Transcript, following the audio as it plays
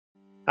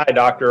Hi,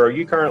 doctor. Are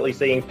you currently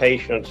seeing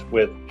patients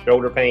with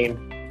shoulder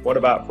pain? What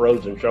about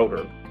frozen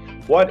shoulder?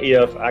 What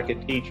if I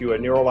could teach you a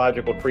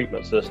neurological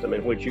treatment system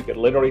in which you could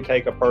literally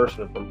take a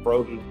person from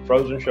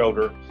frozen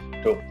shoulder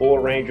to a full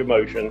range of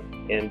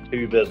motion in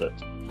 2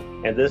 visits?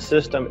 And this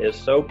system is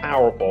so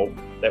powerful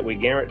that we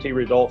guarantee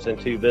results in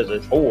 2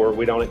 visits, or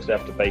we don't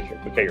accept the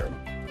patient for care.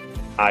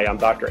 Hi, I'm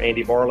Dr.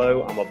 Andy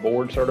Barlow. I'm a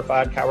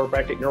board-certified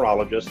chiropractic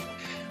neurologist.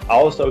 I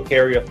also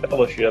carry a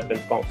fellowship in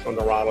functional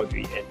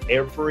neurology, and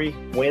every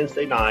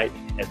Wednesday night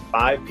at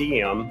 5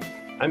 p.m.,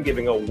 I'm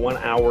giving a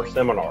 1-hour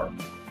seminar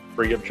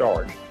free of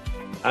charge.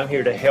 I'm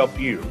here to help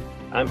you.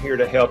 I'm here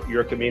to help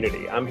your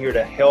community. I'm here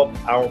to help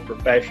our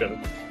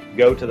profession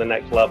go to the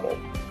next level.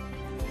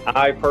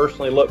 I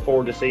personally look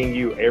forward to seeing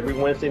you every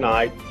Wednesday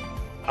night.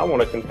 I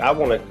want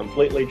to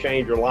completely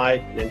change your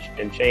life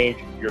and change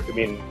your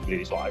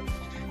community's life.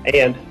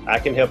 And I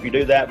can help you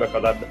do that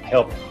because I've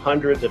helped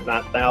hundreds, if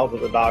not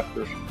thousands, of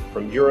doctors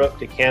from Europe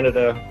to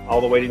Canada,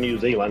 all the way to New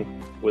Zealand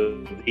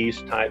with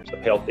these types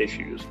of health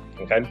issues.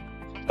 Okay?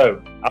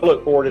 So I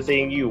look forward to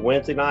seeing you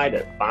Wednesday night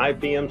at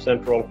 5 p.m.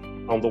 Central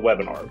on the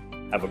webinar.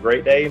 Have a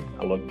great day.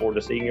 I look forward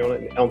to seeing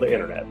you on the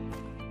internet.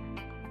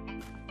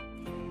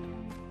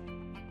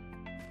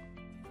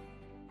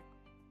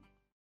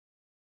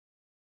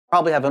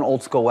 Probably have an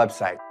old school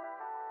website,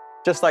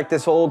 just like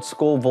this old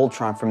school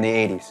Voltron from the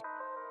 80s.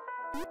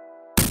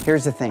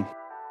 Here's the thing,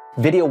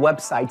 video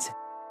websites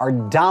are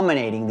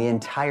dominating the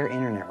entire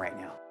internet right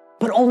now,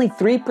 but only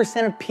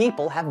 3% of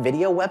people have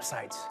video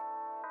websites.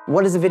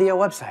 What is a video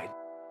website?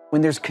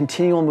 When there's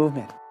continual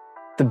movement.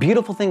 The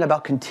beautiful thing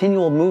about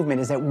continual movement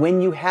is that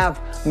when you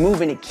have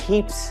movement, it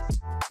keeps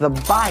the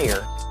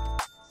buyer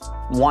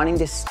wanting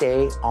to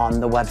stay on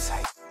the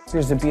website.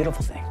 Here's the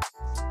beautiful thing.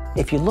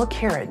 If you look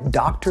here at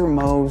Dr.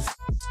 Mo's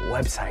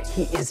website,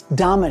 he is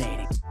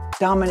dominating.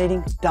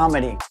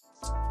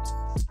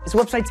 His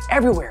website's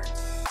everywhere.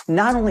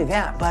 Not only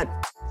that, but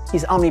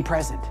he's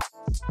omnipresent.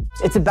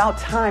 It's about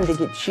time to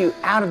get you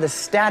out of the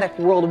static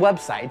world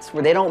websites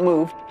where they don't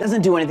move,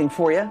 doesn't do anything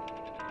for you,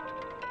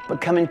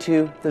 but come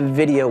into the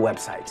video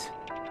websites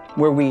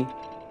where we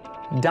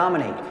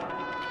dominate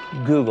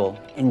Google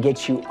and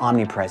get you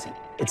omnipresent.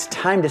 It's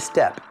time to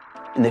step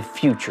in the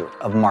future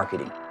of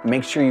marketing.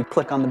 Make sure you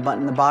click on the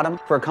button at the bottom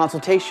for a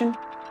consultation,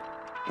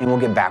 and we'll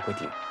get back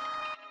with you.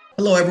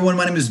 Hello, everyone.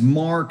 My name is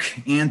Mark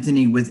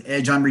Anthony with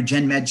Edge on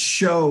RegenMed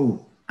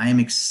Show. I am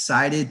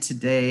excited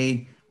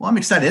today. Well, I'm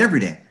excited every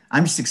day.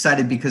 I'm just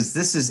excited because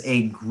this is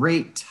a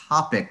great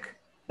topic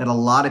that a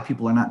lot of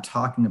people are not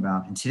talking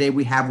about. And today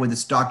we have with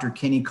us Dr.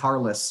 Kenneth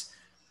Harless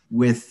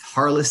with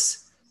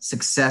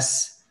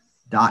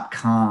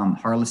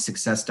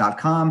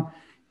harlesssuccess.com.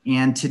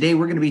 And today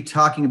we're going to be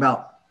talking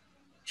about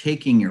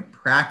taking your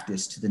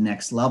practice to the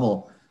next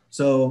level.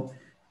 So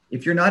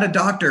if you're not a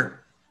doctor,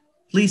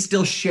 please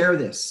still share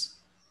this,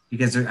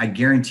 because I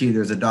guarantee you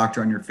there's a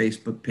doctor on your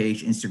Facebook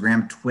page,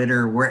 Instagram,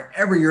 Twitter,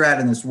 wherever you're at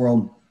in this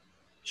world.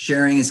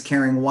 Sharing is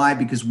caring. Why?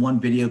 Because one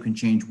video can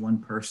change one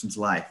person's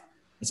life.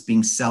 It's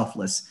being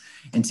selfless.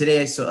 And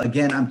today, so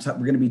again, we're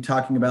going to be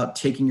talking about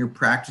taking your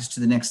practice to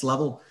the next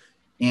level.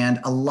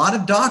 And a lot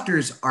of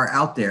doctors are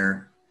out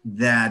there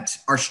that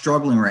are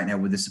struggling right now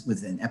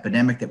with an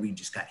epidemic that we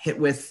just got hit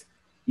with.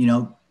 You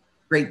know,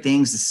 great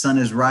things. The sun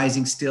is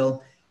rising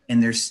still,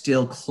 and there's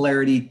still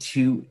clarity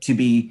to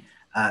be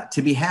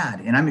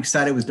had. And I'm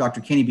excited with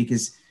Dr. Kenneth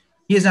because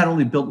he has not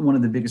only built one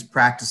of the biggest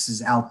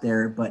practices out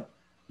there, but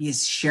he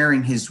is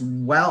sharing his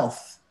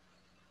wealth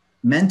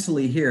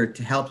mentally here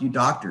to help you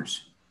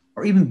doctors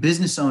or even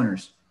business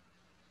owners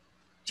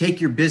take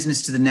your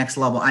business to the next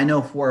level. I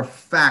know for a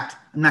fact,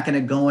 I'm not going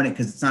to go in it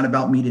because it's not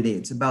about me today.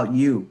 It's about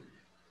you.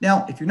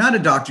 Now, if you're not a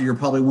doctor, you're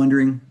probably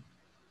wondering,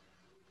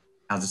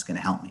 how's this going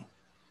to help me?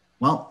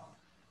 Well,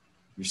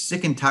 you're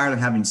sick and tired of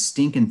having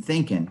stinking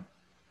thinking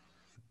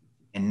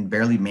and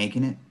barely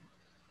making it.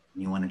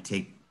 And you want to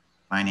take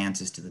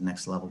finances to the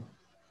next level.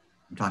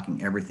 I'm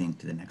talking everything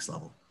to the next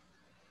level.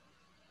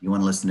 You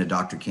want to listen to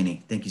Dr.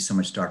 Kenneth. Thank you so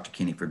much, Dr.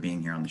 Kenneth, for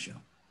being here on the show.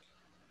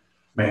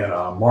 Man,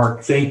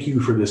 Mark, thank you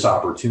for this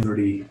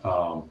opportunity.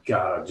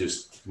 God,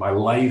 my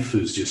life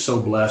is just so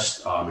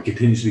blessed. It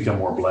continues to become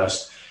more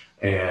blessed.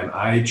 And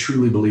I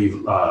truly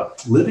believe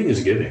living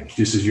is giving,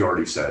 just as you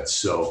already said.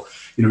 So,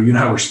 you and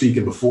I were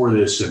speaking before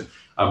this, and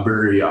I'm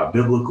very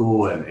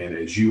biblical, and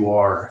as you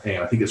are,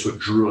 and I think that's what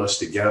drew us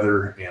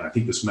together. And I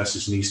think this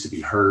message needs to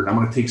be heard. I'm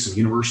going to take some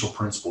universal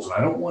principles, and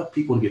I don't want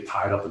people to get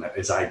tied up in that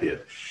as I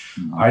did.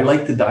 Mm-hmm. I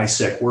like to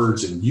dissect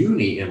words, and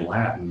uni in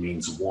Latin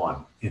means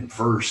one, and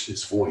verse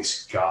is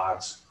voice,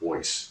 God's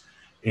voice.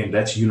 And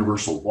that's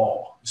universal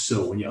law.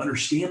 So when you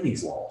understand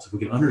these laws, if we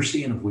can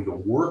understand them, if we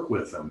can work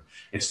with them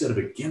instead of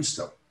against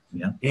them,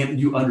 and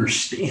you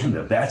understand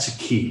that, that's a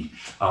key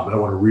that I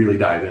want to really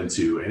dive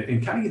into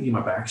and kind of give you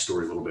my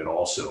backstory a little bit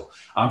also.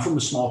 I'm from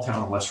a small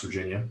town in West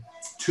Virginia,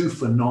 2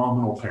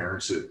 phenomenal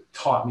parents that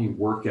taught me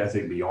work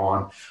ethic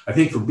beyond. I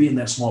think for being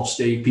that small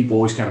state, people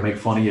always kind of make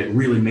fun of you. It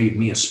really made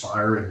me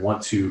aspire and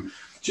want to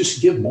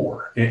just give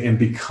more and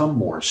become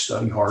more,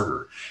 study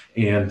harder.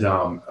 And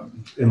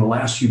in the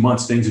last few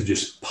months, things have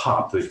just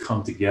popped. They've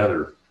come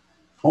together,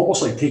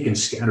 almost like taking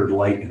scattered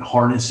light and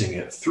harnessing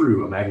it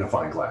through a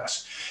magnifying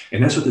glass.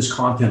 And that's what this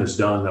content has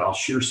done, that I'll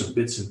share some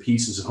bits and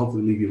pieces and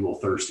hopefully leave you a little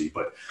thirsty.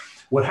 But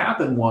what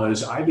happened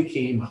was I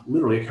became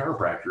literally a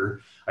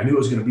chiropractor. I knew I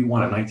was going to be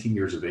one at 19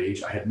 years of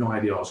age. I had no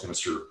idea I was going to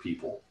serve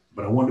people,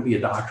 but I wanted to be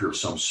a doctor of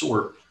some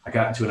sort. I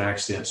got into an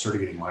accident, started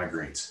getting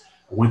migraines.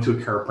 I went to a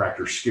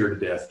chiropractor, scared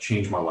to death,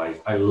 changed my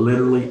life. I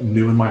literally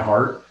knew in my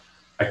heart,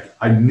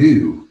 I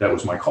knew that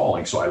was my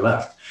calling. So I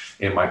left.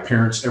 And my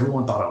parents,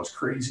 everyone thought I was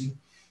crazy.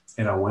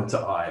 And I went to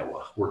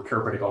Iowa, where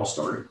chiropractic all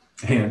started.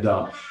 And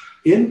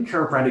in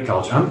chiropractic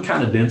college, I'm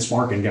kind of dense,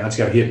 Mark, and God's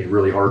got to hit me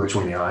really hard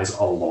between the eyes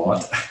a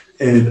lot.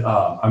 And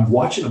I'm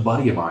watching a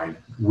buddy of mine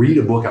read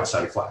a book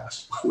outside of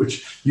class,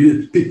 which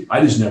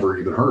I just never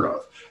even heard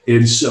of. And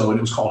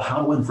it was called How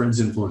to Win Friends,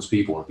 Influence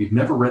People. If you've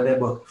never read that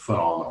book,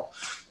 phenomenal.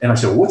 And I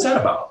said, well, what's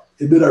that about?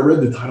 And then I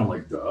read the title, I'm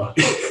like, duh.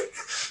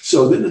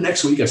 So then the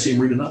next week I see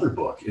him read another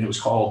book, and it was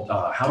called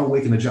How to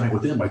Awaken the Giant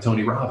Within by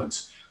Tony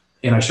Robbins.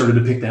 And I started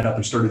to pick that up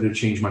and started to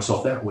change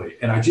myself that way.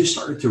 And I just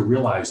started to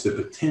realize the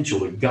potential,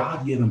 the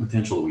God-given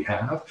potential that we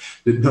have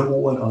that no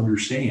one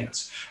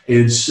understands.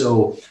 And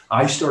so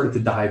I started to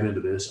dive into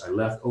this. I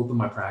left, opened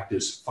my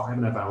practice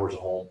 5.5 hours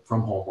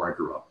from home where I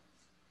grew up.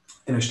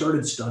 And I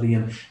started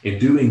studying and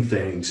doing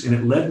things. And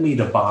it led me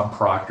to Bob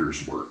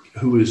Proctor's work,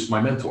 who is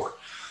my mentor.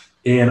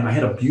 And I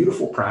had a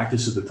beautiful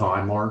practice at the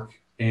time, Mark.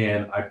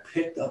 And I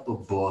picked up a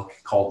book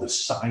called The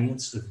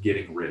Science of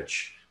Getting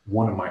Rich,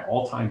 one of my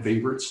all-time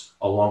favorites,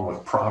 along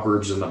with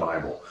Proverbs in the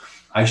Bible.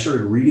 I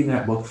started reading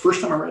that book. The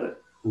first time I read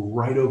it,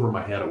 right over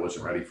my head, I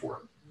wasn't ready for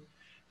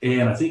it.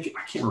 And I can't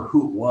remember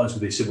who it was,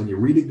 but they said, when you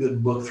read a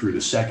good book through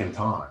the second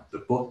time, the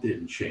book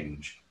didn't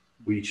change.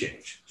 We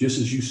changed. Just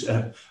as you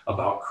said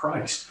about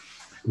Christ.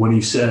 When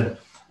he said,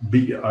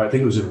 I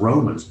think it was in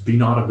Romans, be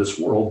not of this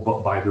world,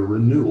 but by the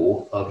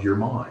renewal of your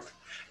mind.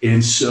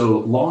 And so,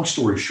 long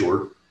story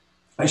short,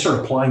 I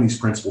started applying these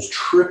principles,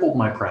 tripled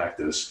my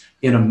practice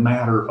in a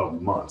matter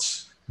of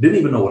months. Didn't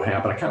even know what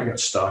happened. I kind of got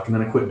stuck, and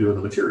then I quit doing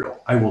the material.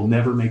 I will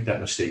never make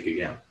that mistake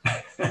again.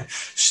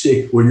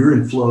 When you're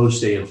in flow,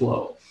 stay in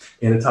flow.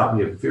 And it taught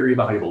me a very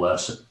valuable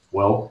lesson.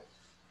 Well,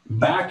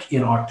 back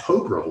in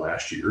October of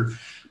last year,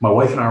 my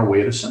wife and I were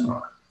away at a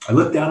seminar. I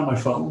looked down at my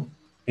phone,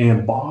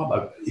 and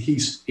Bob,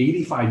 he's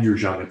 85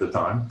 years young at the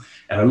time.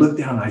 And I look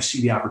down and I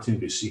see the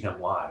opportunity to see him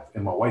live.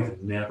 And my wife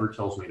never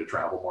tells me to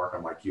travel, Mark.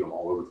 I'm like you, I'm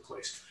all over the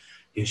place.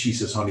 And she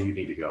says, honey, you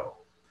need to go.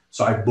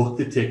 So I booked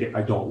the ticket.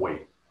 I don't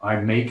wait. I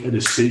make a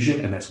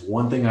decision. And that's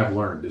one thing I've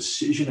learned.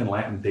 Decision in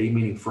Latin, de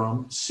meaning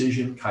from,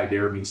 scission,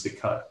 caedere means to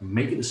cut.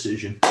 Make a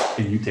decision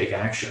and you take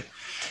action.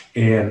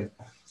 And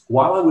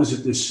while I was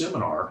at this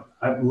seminar,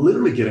 I'm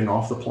literally getting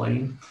off the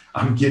plane.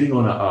 I'm getting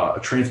on a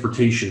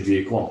transportation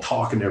vehicle. I'm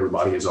talking to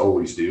everybody as I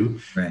always do.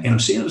 Right. And I'm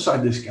standing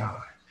beside this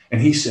guy.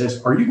 And he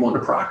says, are you going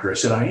to Proctor? I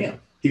said, I am.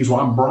 He goes,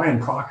 well, I'm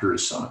Brian Proctor,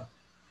 his son.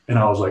 And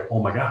I was like,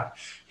 oh my God.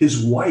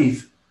 His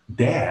wife,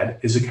 dad,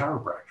 is a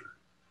chiropractor.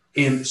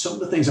 And some of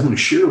the things I'm going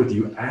to share with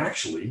you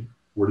actually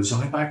were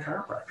designed by a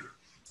chiropractor.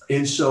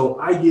 And so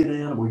I get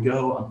in, we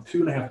go, I'm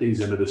 2.5 days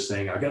into this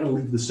thing. I got to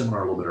leave the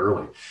seminar a little bit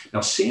early.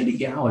 Now, Sandy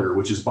Gallagher,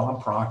 which is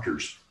Bob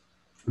Proctor's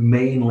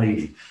main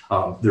lady,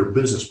 they're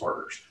business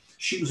partners.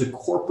 She was a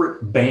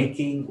corporate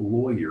banking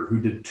lawyer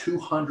who did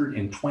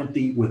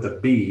 220 with a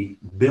B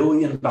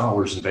billion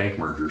dollars in bank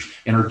mergers.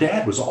 And her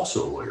dad was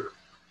also a lawyer.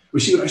 We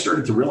see what I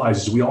started to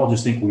realize is we all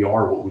just think we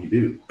are what we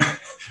do,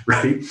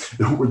 right?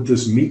 We're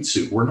this meat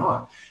suit. We're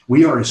not.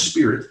 We are a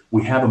spirit.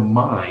 We have a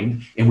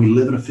mind, and we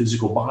live in a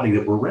physical body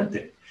that we're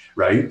renting,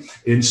 right?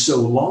 And so,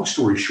 long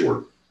story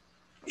short,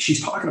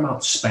 she's talking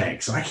about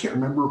Spanx. And I can't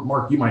remember,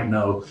 Mark, you might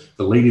know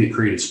the lady that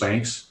created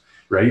Spanx,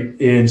 right?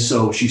 And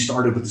so she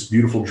started with this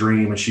beautiful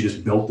dream, and she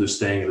just built this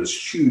thing,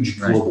 this huge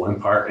global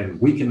empire.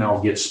 And we can now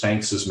get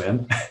Spanx as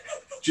men,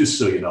 just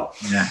so you know.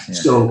 Yeah.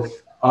 So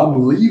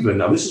I'm leaving.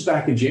 Now, this is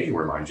back in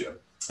January, mind you.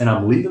 And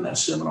I'm leaving that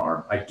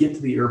seminar. I get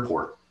to the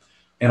airport,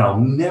 and I'll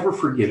never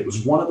forget. It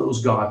was one of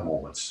those God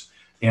moments.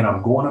 And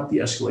I'm going up the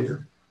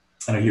escalator,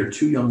 and I hear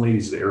two young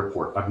ladies at the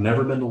airport. I've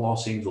never been to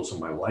Los Angeles in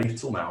my life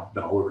till now,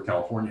 been all over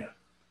California.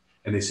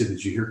 And they said,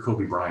 did you hear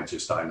Kobe Bryant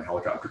just died in a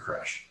helicopter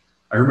crash?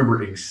 I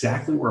remember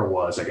exactly where I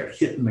was. I got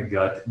hit in the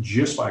gut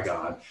just by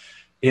God.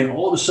 And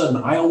all of a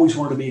sudden, I always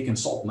wanted to be a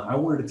consultant. I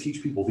wanted to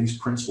teach people these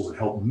principles that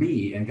help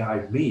me and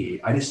guide me.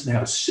 I just didn't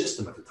have a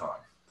system at the time.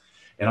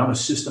 And I'm a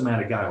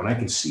systematic guy. When I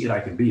can see it, I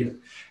can be it.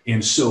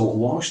 And so,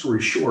 long story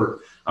short,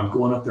 I'm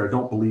going up there. I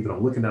don't believe it.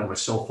 I'm looking down at my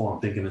cell phone.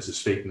 I'm thinking this is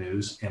fake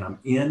news. And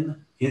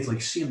it's like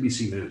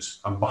CNBC News.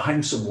 I'm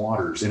behind some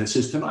waters. And it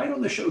says, tonight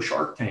on the show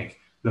Shark Tank,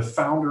 the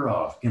founder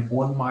of, and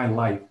on my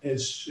life,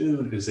 as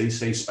soon as they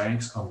say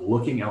Spanx, I'm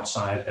looking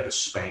outside at a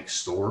Spanx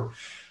store.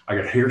 I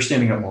got hair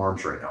standing up my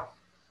arms right now.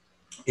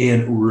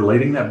 And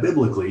relating that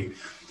biblically,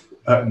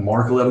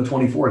 Mark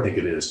 11:24, I think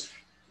it is,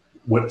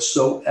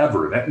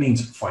 whatsoever, that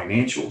means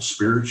financial,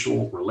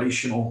 spiritual,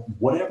 relational,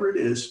 whatever it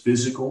is,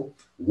 physical,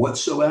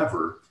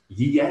 whatsoever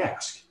ye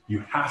ask, You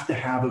have to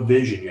have a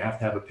vision. You have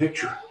to have a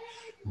picture.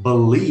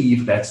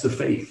 Believe, that's the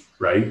faith,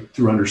 right?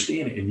 Through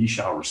understanding, and ye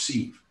shall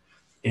receive.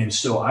 And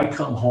so I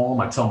come home,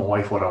 I tell my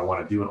wife what I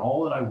want to do, and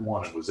all that I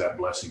wanted was that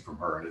blessing from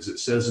her. And as it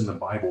says in the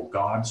Bible,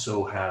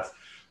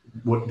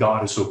 what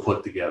God has so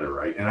put together,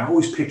 right? And I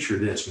always picture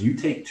this: when you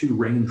take 2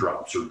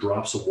 raindrops or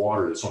drops of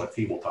water that's on a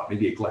tabletop,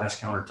 maybe a glass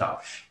countertop,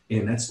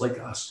 and that's like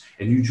us,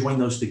 and you join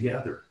those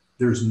together,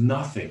 there's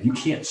nothing. You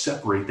can't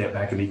separate that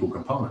back in equal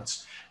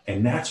components.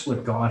 And that's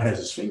what God has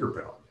his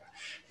fingerprint on.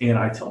 And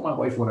I tell my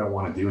wife what I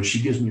want to do, and she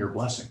gives me her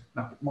blessing.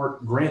 Now,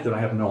 Mark, granted, I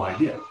have no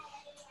idea.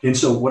 And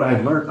so what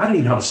I've learned, I didn't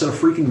even know how to set a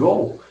freaking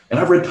goal. And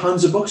I've read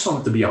tons of books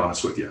on it, to be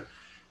honest with you.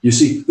 You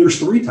see, there's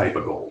 3 types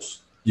of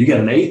goals. You get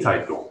an A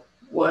type goal.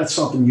 Well, that's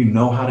something you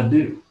know how to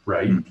do,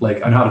 right?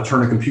 Like, I know how to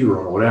turn a computer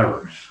on or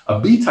whatever. A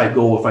B type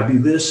goal, if I do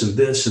this and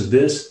this and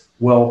this,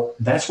 well,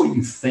 that's what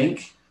you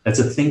think. That's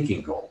a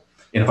thinking goal.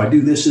 And if I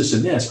do this, this,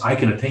 and this, I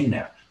can attain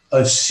that.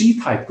 A C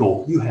type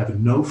goal, you have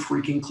no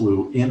freaking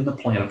clue in the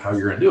plan of how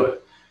you're going to do it.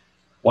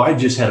 Well, I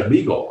just had a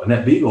B goal, and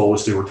that B goal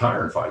was to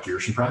retire in 5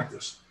 years from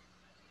practice.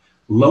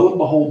 Lo and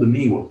behold, to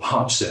me, what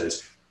Bob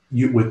says,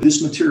 with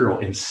this material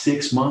in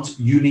 6 months,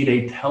 you need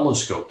a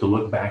telescope to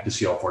look back to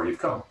see how far you've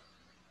come.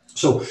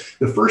 So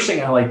the first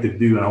thing I like to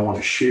do, and I want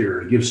to share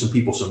to give some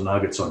people some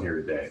nuggets on here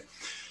today.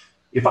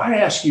 If I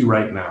ask you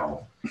right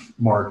now,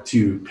 Mark,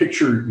 to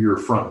picture your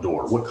front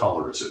door, what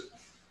color is it?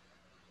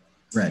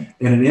 Red.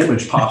 And an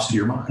image pops to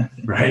your mind,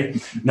 right?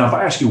 Now, if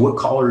I ask you what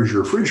color is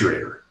your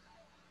refrigerator,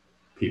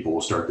 people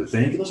will start to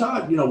think,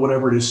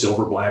 whatever it is,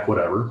 silver, black,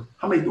 whatever.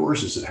 How many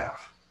doors does it have?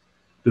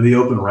 Do they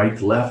open right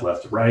to left,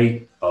 left to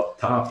right, up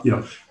top?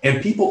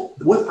 And people,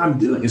 what I'm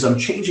doing is I'm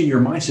changing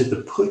your mindset to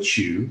put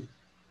you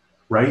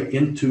right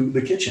into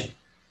the kitchen.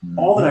 Mm-hmm.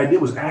 All that I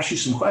did was ask you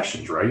some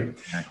questions, right?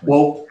 Exactly.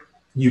 Well,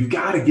 you've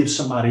got to give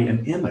somebody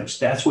an image.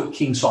 That's what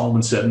King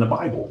Solomon said in the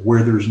Bible.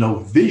 Where there's no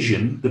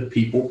vision, the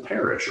people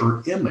perish,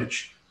 or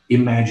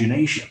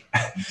imagination.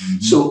 Mm-hmm.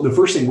 So the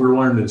first thing we're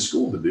learned in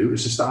school to do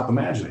is to stop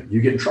imagining.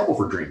 You get in trouble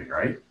for dreaming,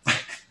 right?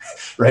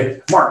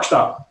 Right? Mark,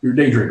 stop. You're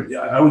daydreaming.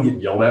 Yeah, I would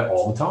get yelled at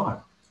all the time,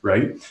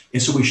 right?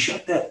 And so we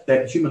shut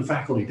that human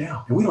faculty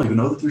down. And we don't even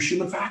know that there's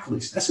human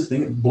faculties. That's the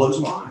thing that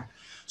blows my mind.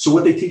 So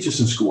what they teach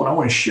us in school, and I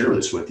want to share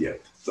this with you.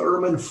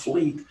 Thurman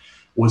Fleet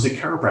was a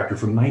chiropractor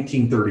from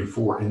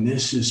 1934, and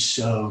this is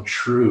so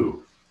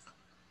true.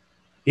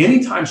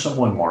 Anytime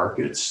someone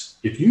markets,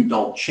 if you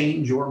don't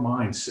change your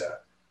mindset,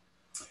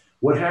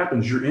 what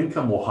happens, your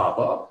income will hop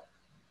up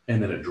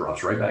and then it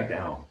drops right back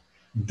down.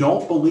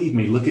 Don't believe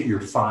me, look at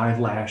your 5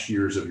 last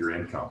years of your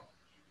income.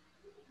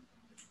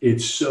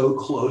 It's so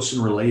close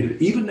and related.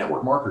 Even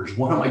network marketers,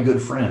 one of my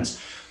good friends,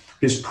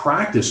 his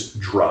practice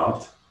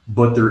dropped,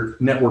 but their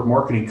network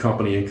marketing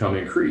company income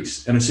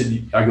increased. And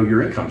I go,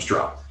 your income's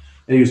dropped.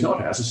 And he goes, no,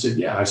 it has. I said,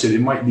 yeah. I said, it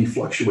might be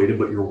fluctuated,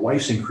 but your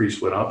wife's increase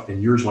went up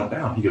and yours went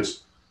down. He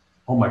goes,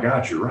 oh my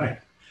God, you're right.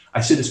 I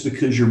said, it's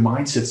because your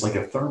mindset's like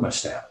a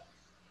thermostat.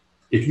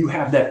 If you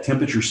have that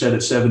temperature set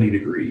at 70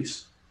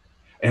 degrees,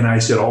 and I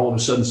said, all of a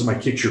sudden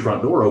somebody kicks your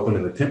front door open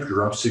and the temperature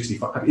drops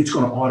 65, it's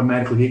going to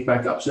automatically hit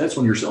back up. So that's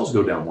when your sales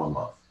go down 1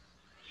 month.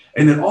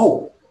 And then,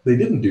 they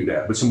didn't do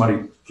that, but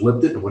somebody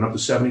flipped it and went up to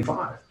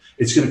 75.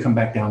 It's going to come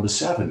back down to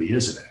 70,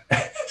 isn't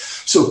it?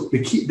 So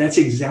that's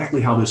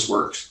exactly how this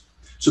works.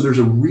 So there's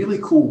a really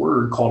cool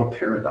word called a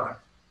paradigm.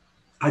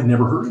 I'd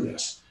never heard of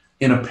this.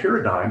 And a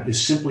paradigm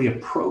is simply a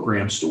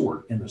program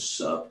stored in the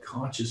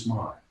subconscious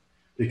mind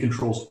that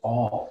controls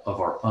all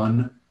of our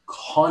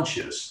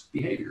unconscious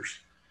behaviors.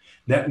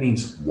 That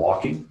means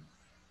walking,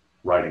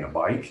 riding a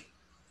bike,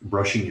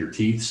 brushing your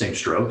teeth, same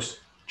strokes,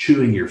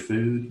 chewing your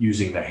food,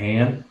 using the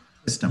hand.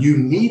 System. You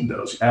need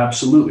those.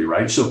 Absolutely,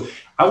 right? So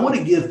I want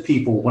to give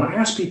people, when I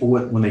ask people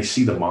when they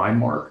see the mind,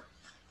 Mark,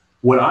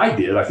 what I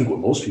did, I think what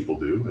most people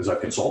do, as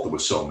I've consulted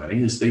with so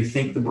many, is they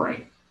think the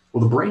brain.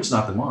 Well, the brain's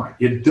not the mind.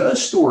 It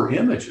does store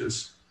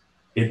images.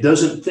 It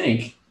doesn't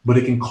think, but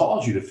it can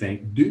cause you to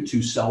think due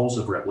to cells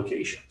of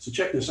replication. So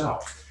check this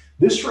out.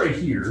 This right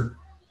here,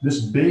 this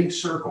big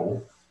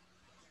circle,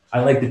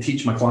 I like to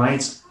teach my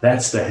clients,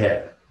 that's the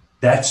head.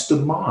 That's the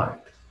mind,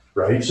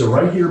 right? So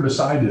right here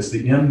beside this,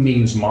 the M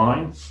means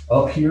mind.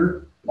 Up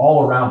here,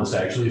 all around us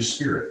actually is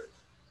spirit.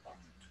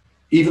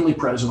 Evenly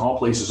present, all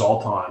places,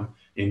 all time.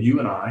 And you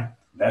and I,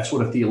 that's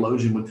what a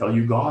theologian would tell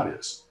you God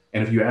is.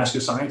 And if you ask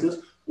a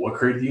scientist, what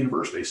created the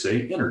universe? They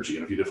say energy.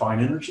 And if you define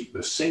energy,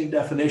 the same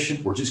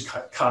definition, we're just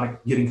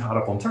getting caught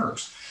up on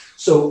terms.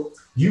 So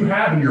you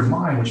have in your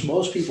mind, which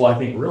most people I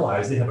think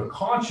realize, they have a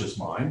conscious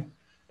mind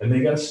and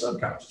they got a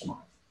subconscious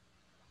mind.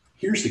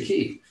 Here's the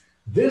key.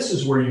 This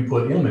is where you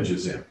put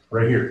images in,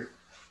 right here.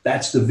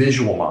 That's the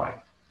visual mind.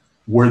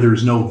 Where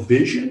there's no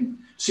vision,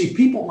 see,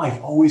 people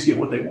might always get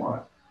what they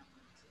want.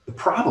 The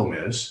problem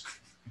is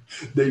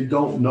they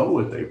don't know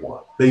what they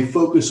want. They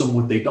focus on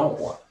what they don't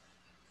want.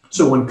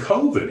 So when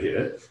COVID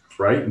hit,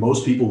 right,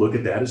 most people look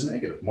at that as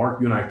negative.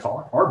 Mark, you and I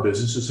talked, our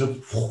businesses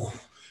have,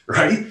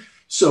 right?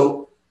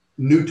 So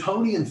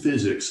Newtonian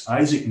physics,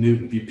 Isaac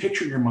Newton, if you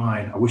picture in your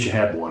mind, I wish I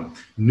had one,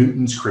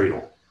 Newton's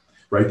cradle,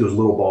 right? Those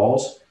little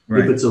balls.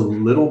 Right. If it's a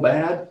little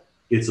bad,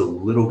 it's a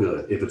little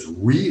good. If it's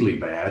really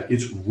bad,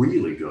 it's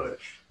really good.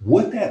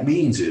 What that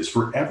means is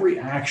for every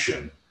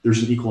action,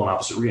 there's an equal and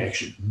opposite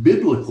reaction.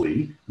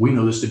 Biblically, we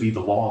know this to be the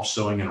law of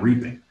sowing and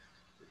reaping.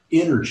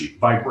 Energy,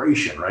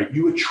 vibration, right?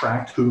 You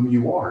attract whom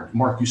you are.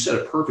 Mark, you said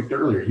it perfect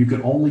earlier. You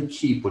can only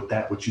keep with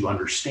that which you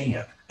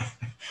understand.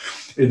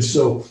 And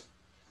so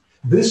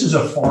this is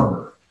a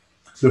farmer.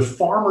 The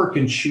farmer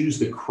can choose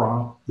the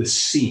crop, the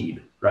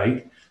seed,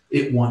 right?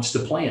 It wants to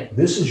plant.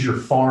 This is your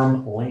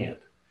farm land.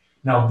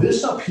 Now,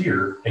 this up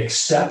here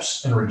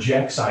accepts and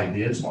rejects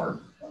ideas,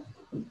 Mark.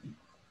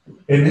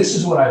 And this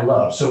is what I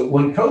love. So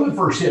when COVID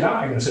first hit,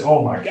 I'm going to say,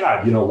 oh my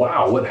God,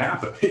 wow, what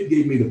happened? It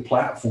gave me the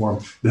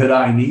platform that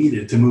I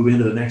needed to move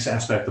into the next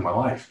aspect of my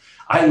life.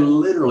 I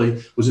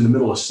literally was in the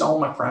middle of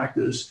selling my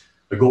practice.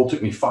 The goal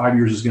took me 5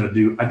 years is going to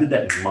do. I did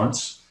that in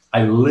months.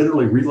 I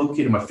literally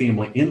relocated my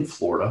family in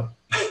Florida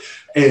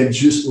and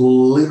just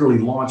literally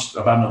launched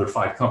about another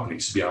 5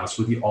 companies, to be honest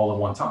with you, all at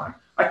one time.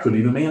 I couldn't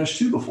even manage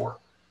 2 before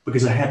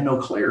because I had no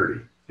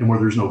clarity. And where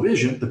there's no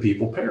vision, the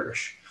people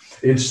perish.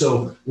 And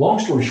so, long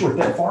story short,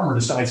 that farmer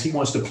decides he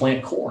wants to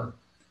plant corn.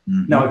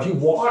 Mm-hmm. Now, if you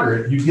water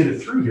it, you get it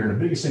through here. And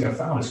the biggest thing I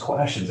found is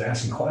questions,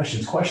 asking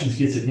questions. Questions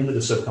gets it into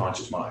the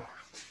subconscious mind.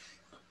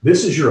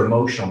 This is your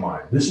emotional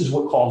mind. This is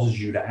what causes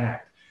you to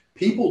act.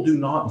 People do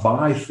not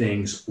buy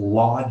things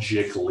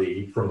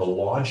logically from the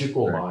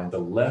logical mind, the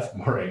left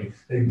brain.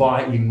 They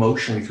buy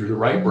emotionally through the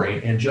right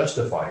brain and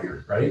justify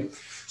here, right?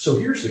 So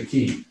here's the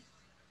key,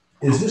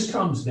 is this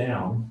comes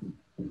down.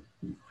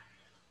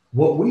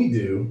 What we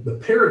do, the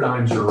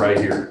paradigms are right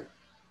here.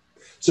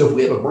 So if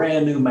we have a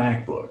brand new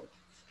MacBook,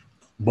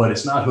 but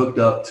it's not hooked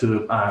up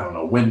to, I don't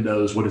know,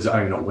 Windows, what is it? I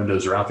don't even know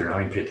Windows are out there. I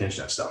don't even pay attention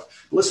to that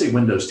stuff. But let's say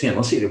Windows 10,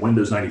 let's say the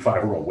Windows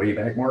 95, we're going way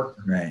back, Mark.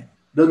 Right.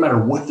 Doesn't matter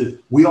what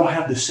we all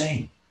have the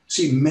same.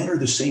 See, men are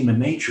the same in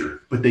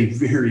nature, but they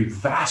vary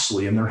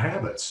vastly in their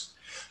habits.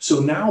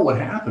 So now what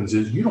happens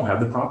is you don't have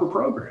the proper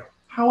program.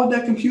 How would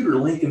that computer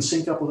link and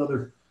sync up with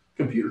other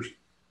computers?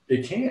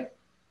 It can't.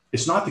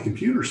 It's not the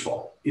computer's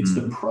fault. It's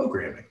the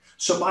programming.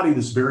 Somebody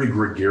that's very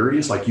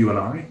gregarious like you and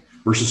I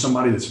versus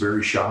somebody that's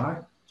very shy,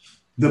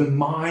 the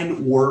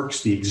mind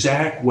works the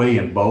exact way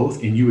in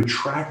both, and you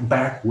attract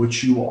back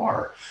what you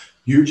are.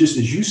 You're just,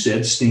 as you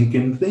said,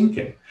 stinking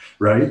thinking,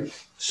 right?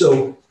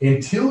 So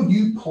until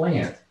you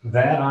plant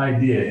that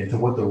idea into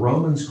what the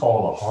Romans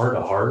call the heart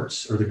of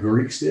hearts, or the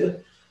Greeks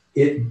did,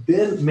 it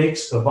then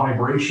makes a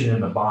vibration in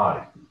the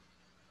body.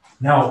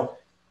 Now,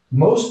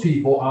 most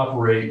people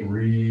operate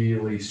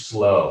really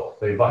slow.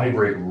 They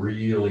vibrate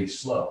really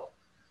slow.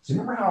 So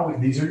remember how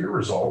these are your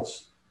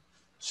results.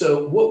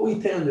 So what we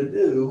tend to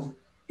do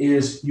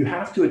is you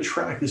have to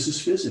attract, this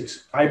is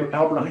physics.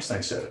 Albert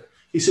Einstein said it.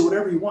 He said,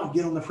 whatever you want,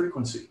 get on the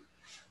frequency.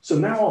 So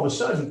now all of a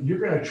sudden, you're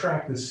going to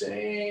attract the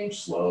same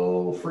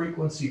slow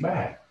frequency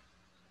back.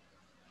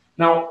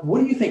 Now, what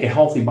do you think a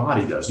healthy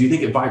body does? Do you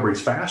think it vibrates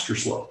fast or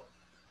slow?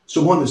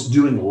 So one that's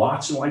doing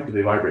lots in life, do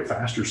they vibrate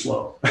fast or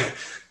slow?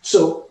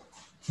 So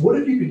what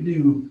if you could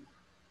do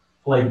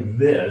like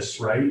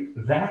this, right?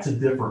 That's a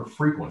different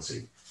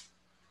frequency.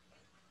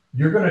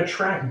 You're going to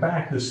attract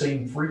back the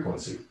same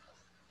frequency.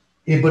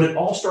 But it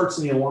all starts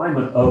in the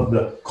alignment of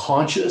the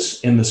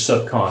conscious and the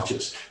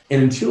subconscious.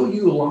 And until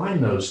you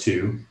align those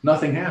two,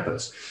 nothing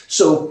happens.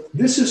 So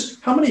this is,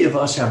 how many of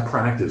us have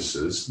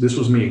practices, this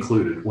was me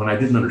included, when I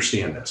didn't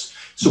understand this.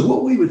 So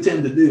what we would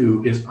tend to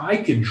do is I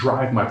could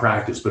drive my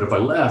practice, but if I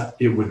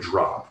left, it would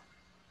drop,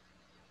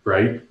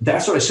 right?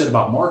 That's what I said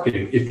about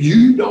marketing. If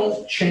you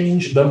don't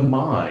change the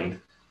mind,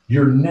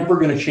 you're never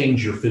going to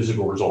change your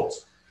physical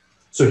results.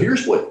 So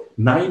here's what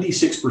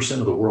 96%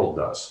 of the world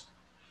does.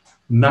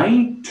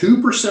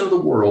 2% of the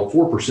world,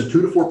 4%,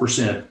 2 to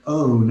 4%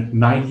 own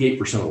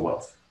 98% of the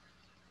wealth.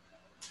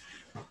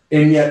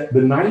 And yet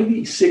the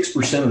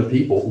 96% of the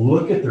people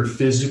look at their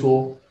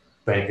physical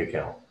bank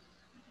account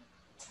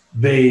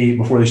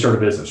before they start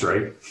a business,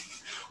 right?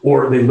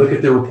 Or they look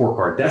at their report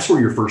card. That's where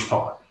you're first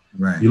taught.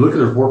 Right. You look at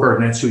the report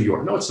card and that's who you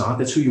are. No, it's not.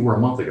 That's who you were a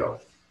month ago.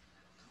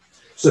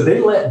 So they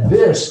let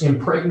this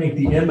impregnate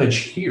the image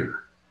here,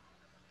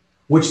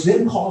 which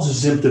then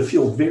causes them to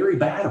feel very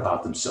bad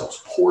about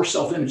themselves. Poor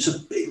self-image. It's a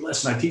big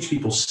lesson. I teach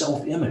people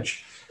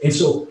self-image. And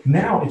so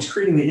now it's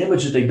creating the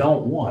image that they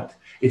don't want.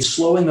 It's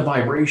slowing the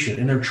vibration,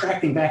 and they're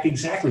attracting back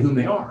exactly whom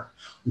they are.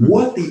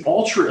 What the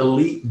ultra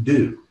elite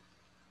do,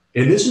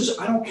 and this is,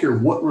 I don't care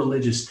what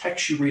religious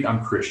text you read,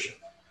 I'm Christian.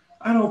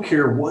 I don't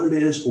care what it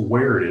is or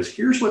where it is.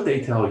 Here's what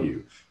they tell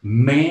you.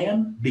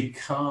 Man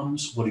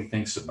becomes what he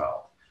thinks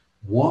about.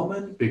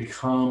 Woman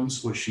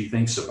becomes what she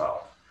thinks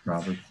about.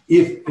 Robert.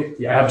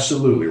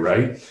 Absolutely,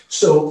 right?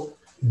 So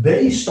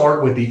they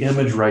start with the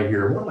image right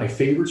here. One of my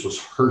favorites was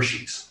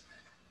Hershey's.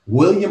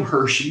 William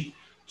Hershey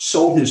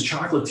sold his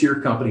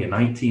chocolatier company in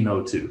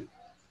 1902.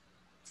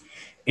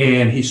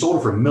 And he sold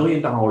it for $1 million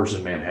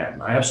in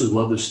Manhattan. I absolutely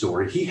love this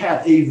story. He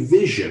had a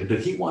vision that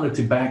he wanted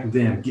to back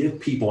then give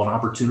people an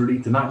opportunity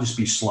to not just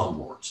be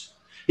slumlords.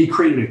 He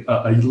created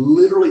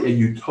literally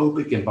a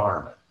utopic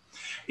environment.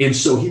 And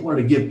so he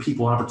wanted to give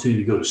people an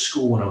opportunity to go to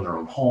school and own their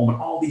own home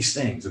and all these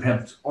things and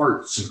have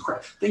arts and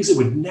crafts, things they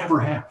would never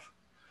have.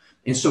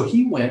 And so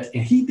he went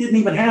and he didn't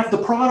even have the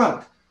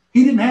product.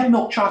 He didn't have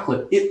milk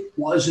chocolate. It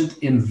wasn't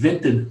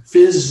invented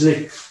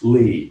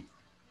physically.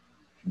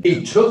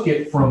 He took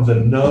it from the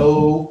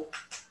no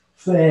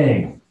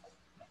thing,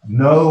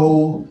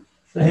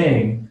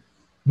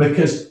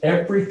 because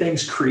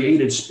everything's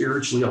created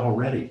spiritually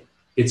already.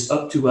 It's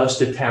up to us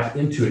to tap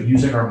into it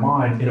using our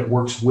mind, and it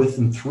works with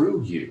and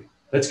through you.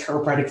 That's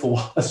chiropractic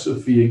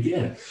philosophy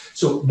again.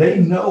 So they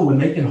know when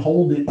they can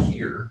hold it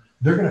here,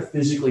 they're going to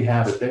physically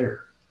have it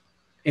there.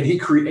 And he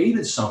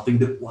created something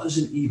that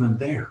wasn't even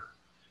there.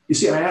 You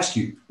see, I asked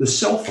you, the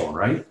cell phone,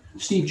 right?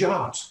 Steve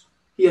Jobs,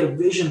 he had a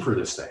vision for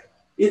this thing.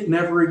 It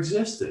never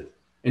existed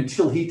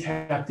until he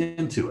tapped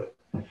into it.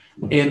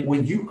 And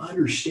when you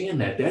understand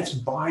that, that's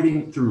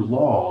abiding through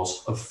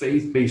laws of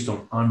faith based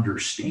on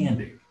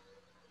understanding,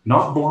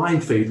 not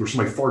blind faith where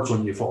somebody farts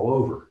on you, you fall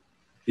over.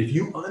 If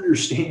you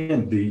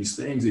understand these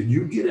things and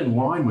you get in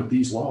line with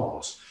these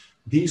laws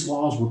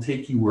will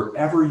take you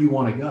wherever you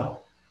want to go.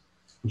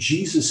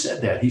 Jesus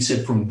said that. He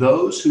said, from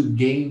those who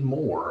gain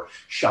more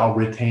shall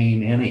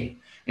retain any,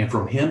 and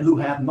from him who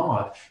hath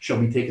not shall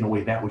be taken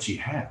away that which he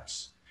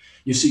has.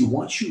 You see,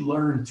 once you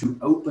learn to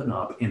open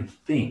up and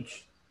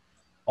think,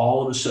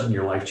 all of a sudden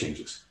your life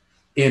changes.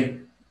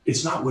 And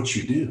it's not what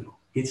you do,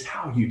 it's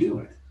how you do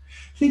it.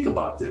 Think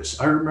about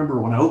this. I remember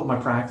when I opened my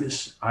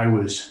practice, I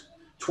was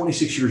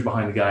 26 years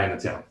behind the guy in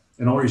the town.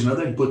 And the only reason I know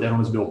that, he put that on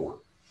his billboard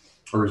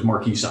or his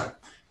marquee sign.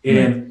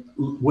 And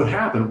what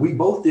happened, we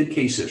both did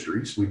case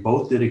histories, we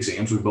both did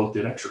exams, we both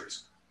did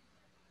x-rays.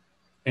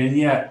 And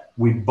yet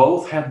we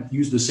both had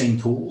used the same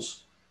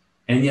tools.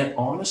 And yet,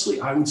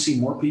 honestly, I would see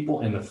more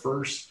people in the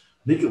first,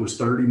 I think it was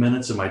 30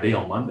 minutes of my day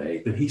on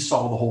Monday than he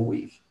saw the whole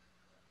week.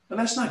 And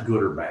that's not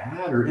good or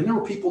bad. And there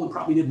were people that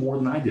probably did more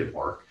than I did,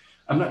 Mark.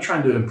 I'm not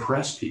trying to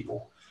impress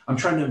people. I'm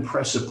trying to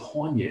impress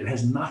upon you. It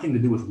has nothing to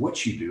do with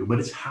what you do, but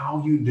it's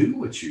how you do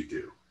what you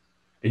do.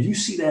 And you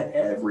see that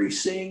every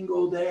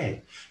single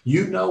day.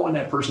 You know when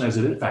that person has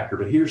an it factor,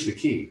 but here's the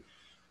key.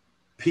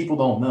 People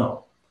don't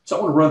know. So I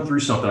want to run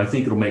through something. I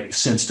think it'll make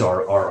sense to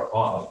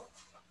our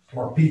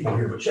people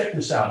here. But check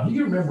this out. Do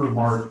you remember,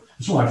 Mark,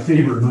 this is one of my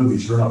favorite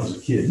movies growing up as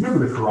a kid. You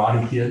remember The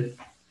Karate Kid?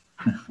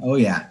 Oh,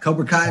 yeah.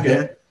 Cobra Kai, okay.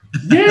 man.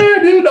 Yeah,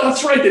 dude. No,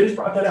 that's right. They just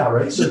brought that out,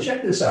 right? So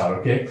check this out,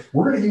 okay?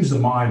 We're going to use the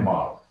mind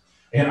model.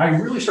 And I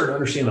really started to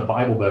understand the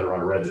Bible better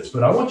when I read this.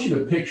 But I want you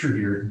to picture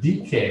here,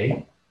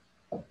 DK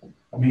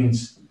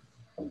means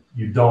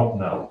you don't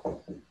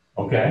know,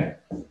 okay?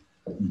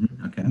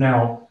 Okay.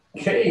 Now,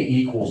 K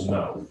equals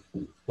no,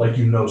 like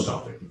you know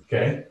something,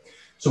 okay?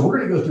 So we're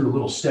going to go through a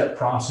little step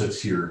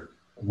process here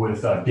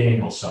with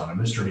Daniel's son and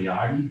Mr.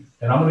 Miyagi.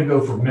 And I'm going to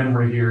go from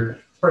memory here.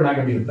 It's probably not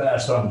going to be the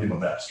best, but I'm going to do my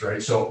best,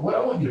 right? So what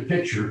I want you to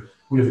picture,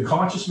 we have the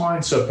conscious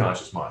mind,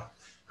 subconscious mind.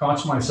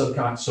 Conscious mind,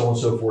 subconscious, so on and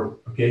so forth,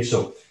 okay?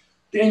 So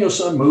Daniel's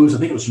son moves, I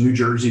think it was from New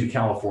Jersey to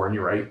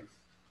California, right?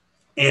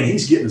 And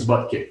he's getting his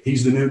butt kicked.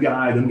 He's the new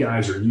guy. Them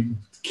guys are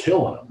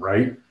killing him,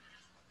 right?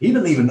 He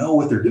doesn't even know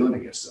what they're doing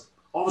against him.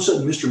 All of a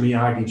sudden, Mr.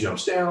 Miyagi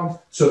jumps down.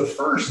 So at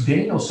first,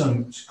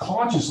 Danielson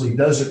consciously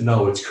doesn't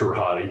know it's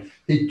karate.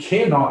 He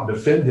cannot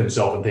defend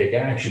himself and take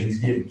action. He's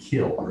getting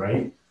killed,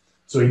 right?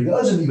 So he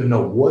doesn't even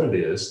know what it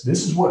is.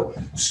 This is what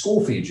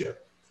school feeds you.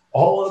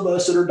 All of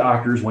us that are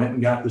doctors went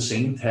and got the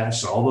same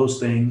tests and all those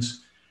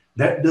things.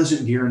 That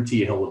doesn't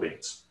guarantee a hill of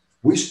beans.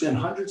 We spend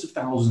hundreds of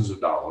thousands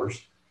of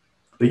dollars.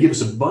 They give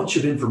us a bunch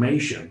of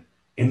information,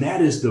 and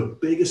that is the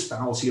biggest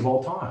fallacy of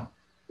all time.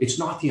 It's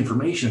not the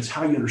information, it's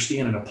how you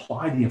understand and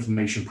apply the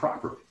information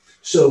properly.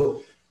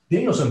 So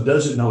Danielson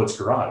doesn't know it's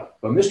karate,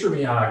 but Mr.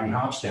 Miyagi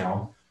hops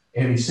down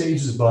and he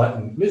saves his butt,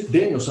 and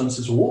Danielson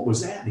says, well, what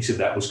was that? And he said,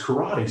 that was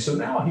karate. So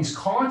now he's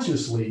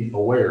consciously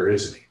aware,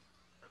 isn't he?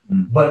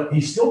 But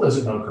he still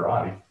doesn't know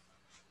karate.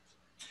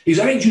 He's,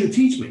 I need you to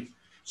teach me.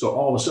 So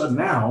all of a sudden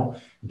now,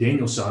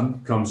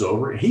 Danielson comes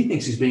over and he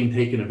thinks he's being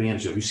taken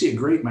advantage of. You see, a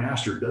great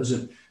master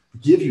doesn't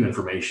give you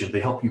information, they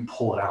help you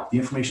pull it out. The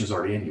information is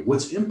already in you.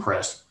 What's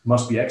impressed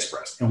must be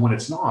expressed. And when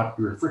it's not,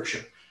 you're in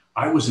friction.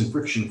 I was in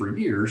friction for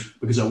years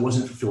because I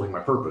wasn't fulfilling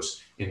my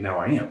purpose, and now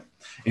I am.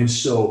 And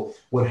so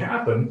what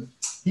happened,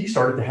 he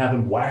started to have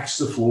him wax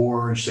the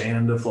floor and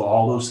sand the floor,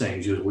 all those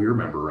things, as we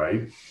remember,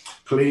 right?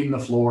 Clean the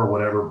floor,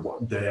 whatever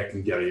the heck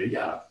can get you.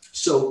 Yeah.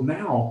 So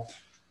now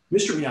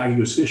Mr. Miyagi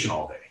goes fishing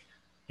all day.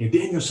 And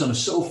Danielson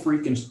is so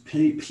freaking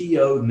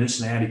PO'd and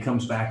this and that. He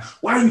comes back.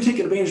 Why are you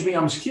taking advantage of me?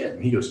 I'm just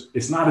kidding. He goes,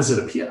 it's not as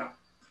it appears.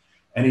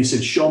 And he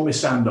said, show me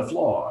sand the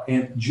flaw.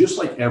 And just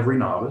like every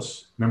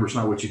novice, remember, it's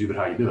not what you do, but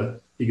how you do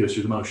it. He goes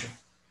through the motion.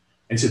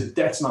 And he said,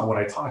 that's not what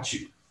I taught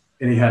you.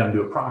 And he had him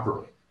do it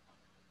properly.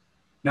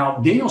 Now,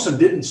 Danielson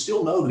didn't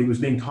still know that he was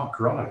being taught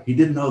karate. He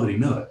didn't know that he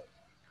knew it.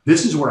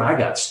 This is where I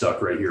got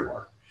stuck right here,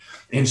 Mark.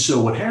 And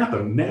so what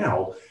happened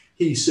now,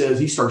 he says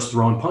he starts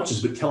throwing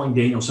punches, but telling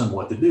Danielson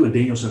what to do, and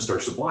Danielson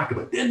starts to block it.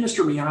 But then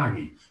Mr.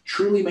 Miyagi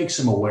truly makes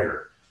him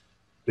aware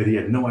that he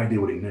had no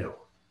idea what he knew.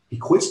 He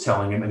quits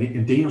telling him,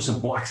 and Danielson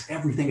blocks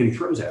everything that he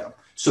throws at him.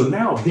 So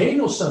now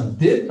Danielson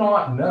did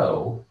not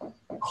know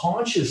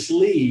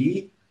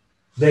consciously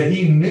that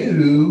he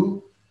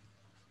knew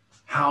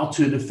how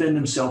to defend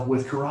himself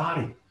with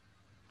karate.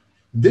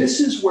 This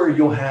is where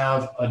you'll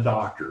have a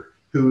doctor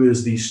who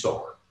is the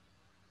star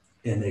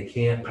and they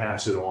can't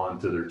pass it on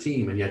to their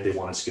team, and yet they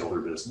want to scale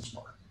their business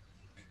more.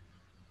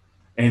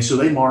 And so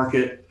they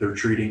market, they're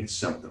treating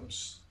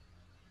symptoms,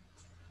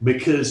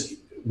 because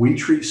we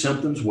treat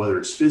symptoms, whether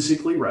it's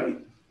physically, right,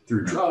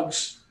 through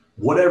drugs,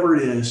 whatever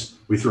it is.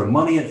 We throw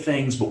money at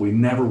things, but we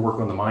never work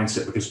on the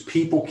mindset, because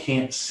people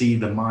can't see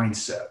the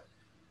mindset.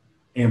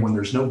 And when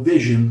there's no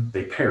vision,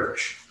 they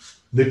perish.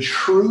 The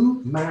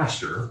true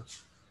master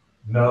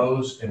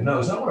knows and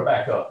knows. I want to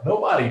back up.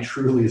 Nobody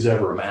truly has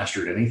ever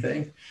mastered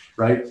anything,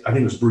 right? I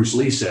think it was Bruce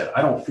Lee said,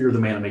 I don't fear the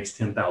man that makes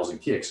 10,000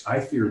 kicks. I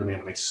fear the man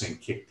that makes the same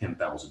kick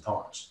 10,000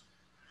 times.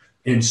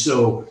 And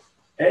so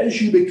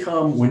as you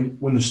become,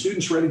 when the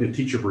student's ready to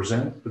teach or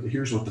present, but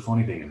here's what the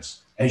funny thing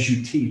is, as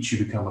you teach,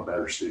 you become a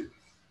better student.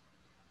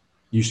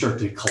 You start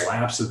to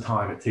collapse the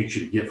time it takes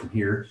you to get from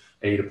here,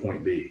 A to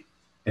point B.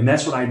 And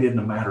that's what I did in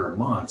a matter of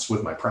months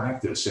with my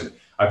practice. And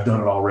I've done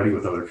it already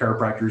with other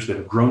chiropractors that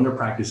have grown their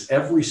practice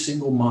every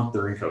single month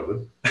during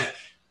COVID.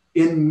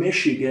 In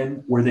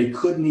Michigan, where they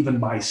couldn't even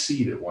buy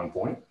seed at one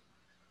point.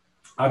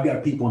 I've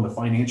got people in the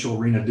financial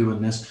arena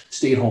doing this,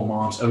 stay-at-home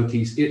moms,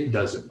 OTs, it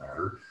doesn't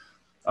matter.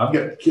 I've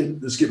got a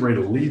kid that's getting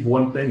ready to leave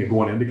one thing and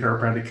going into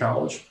chiropractic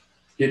college.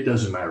 It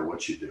doesn't matter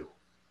what you do.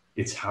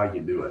 It's how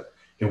you do it.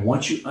 And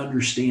once you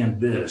understand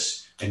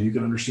this, and you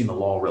can understand the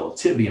law of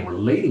relativity and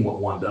relating what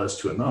one does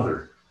to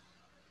another,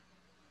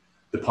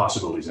 the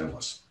possibility is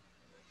endless.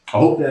 I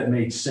hope that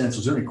made sense.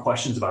 Was there any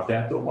questions about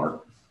that though,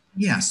 Mark?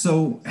 Yeah.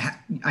 So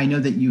I know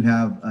that you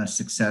have a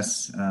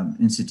Success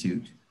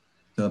Institute.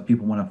 So if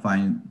people want to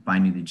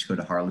find you, they just go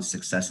to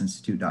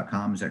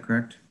harlesssuccessinstitute.com. Is that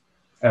correct?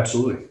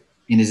 Absolutely.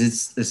 And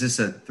is this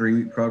a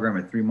 3-week program,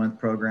 a 3-month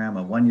program,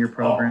 a 1-year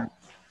program?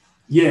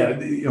 Yeah,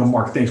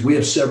 Mark, thanks. We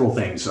have several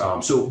things.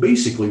 So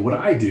basically what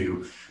I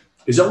do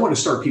is I want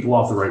to start people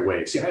off the right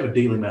way. See, I have a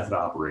daily method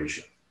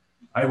operation.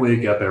 I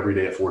wake up every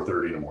day at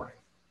 4:30 in the morning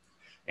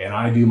and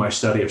I do my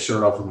study. I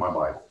start off with my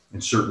Bible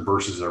and certain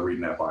verses I read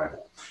in that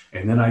Bible.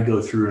 And then I go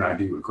through and I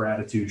do a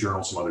gratitude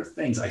journal, some other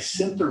things. I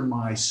center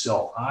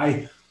myself.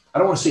 I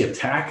don't want to say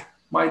attack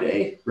my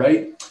day,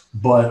 right?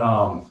 But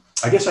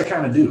I guess I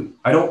kind of do.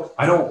 I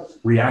don't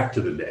react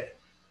to the day.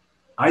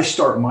 I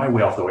start my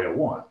way off the way I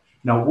want.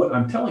 Now, what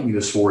I'm telling you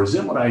this for is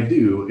then what I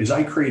do is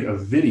I create a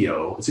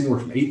video. It's anywhere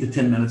from 8 to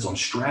 10 minutes on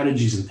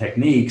strategies and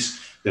techniques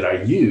that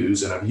I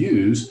use and I've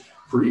used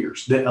for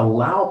years that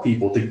allow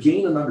people to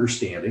gain an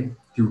understanding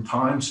through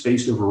time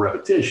spaced over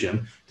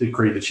repetition to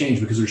create the change.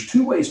 Because there's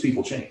 2 ways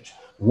people change.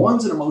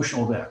 One's an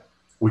emotional event,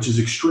 which is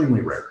extremely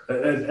rare.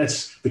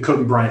 That's the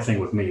Kobe Bryant thing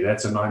with me.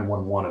 That's a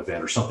 911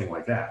 event or something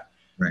like that.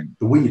 Right.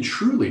 The way you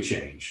truly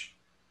change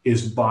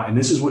is by, and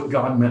this is what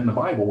God meant in the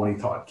Bible when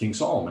he taught King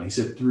Solomon. He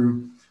said,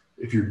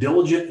 if you're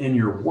diligent in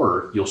your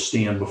work, you'll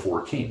stand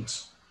before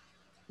kings,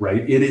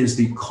 right? It is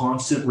the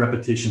constant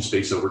repetition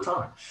space over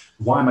time.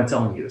 Why am I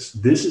telling you this?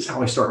 This is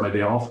how I start my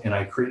day off. And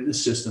I created a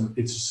system.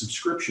 It's a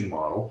subscription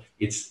model.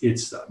 It's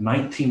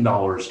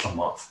 $19 a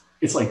month.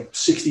 It's like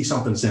 60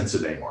 something cents a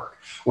day, Mark,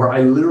 where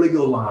I literally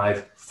go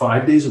live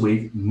 5 days a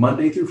week,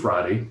 Monday through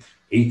Friday,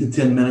 8 to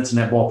 10 minutes in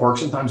that ballpark,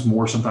 sometimes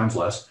more, sometimes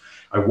less.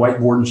 I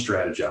whiteboard and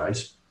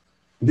strategize.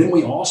 Then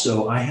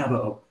I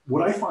have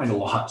what I find a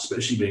lot,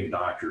 especially being a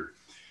doctor,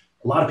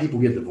 a lot of people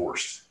get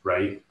divorced,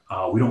 right?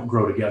 We don't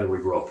grow together, we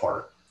grow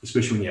apart,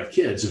 especially when you have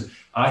kids. And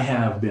I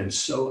have been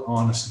so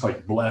honest,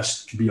 like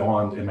blessed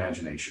beyond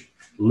imagination,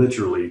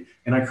 literally.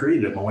 And I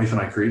created it, my wife and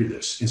I created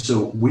this. And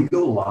so we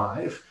go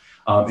live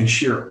and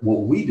share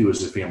what we do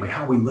as a family,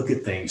 how we look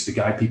at things to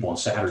guide people on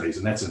Saturdays,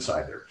 and that's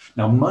inside there.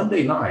 Now,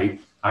 Monday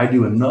night, I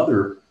do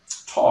another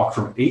talk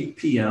from 8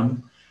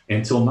 p.m.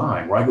 until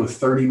 9, where I go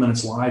 30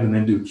 minutes live and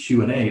then do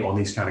Q&A on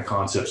these kind of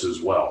concepts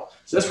as well.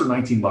 So that's for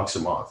 $19 a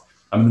month.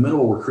 I'm in the middle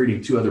where we're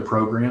creating 2 other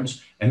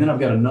programs. And then I've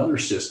got another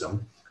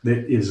system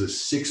that is a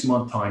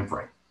 6-month time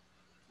frame.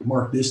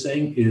 Mark, this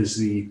thing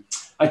is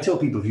I tell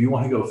people, if you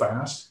want to go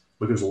fast,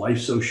 because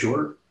life's so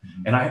short,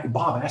 and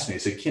Bob asked me, I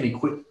said, Kenny,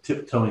 quit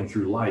tiptoeing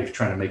through life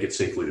trying to make it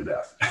safely to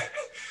death.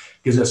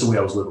 Because that's the way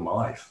I was living my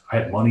life. I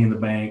had money in the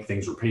bank,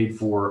 things were paid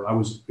for. I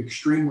was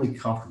extremely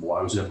comfortable.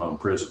 I was in my own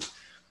prison.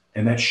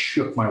 And that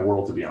shook my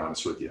world, to be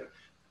honest with you.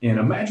 And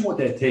imagine what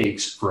that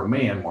takes for a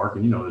man, Mark,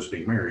 and you know this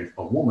being married,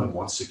 a woman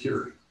wants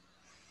security.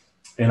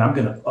 And I'm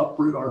going to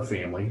uproot our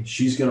family.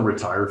 She's going to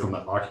retire from the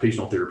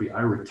occupational therapy.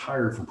 I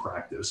retired from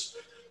practice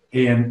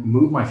and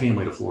move my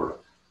family to Florida,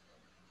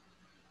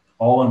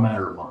 all in a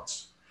matter of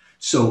months.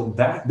 So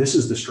this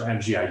is the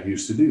strategy I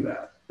use to do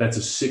that. That's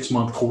a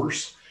 6-month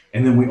course.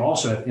 And then we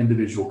also have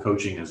individual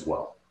coaching as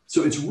well.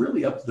 So it's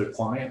really up to the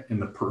client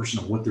and the person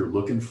and what they're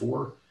looking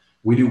for.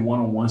 We do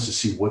one-on-ones to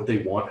see what they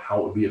want, how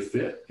it would be a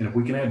fit, and if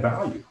we can add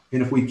value.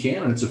 And if we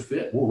can and it's a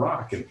fit, we'll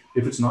rock. And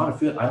if it's not a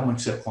fit, I don't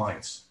accept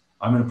clients.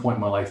 I'm at a point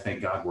in my life,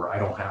 thank God, where I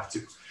don't have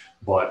to.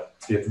 But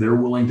if they're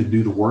willing to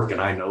do the work, and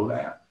I know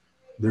that,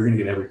 they're going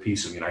to get every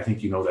piece of me. And I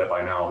think you know that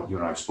by now. You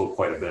and I have spoke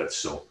quite a bit.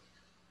 So,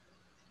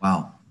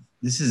 wow,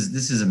 this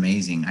is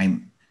amazing.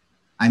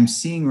 I'm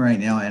seeing right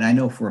now, and I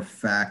know for a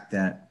fact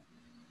that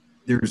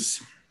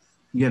there's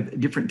you have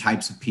different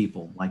types of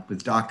people. Like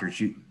with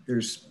doctors,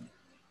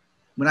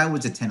 when I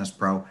was a tennis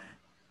pro,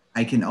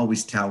 I can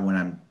always tell when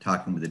I'm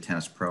talking with a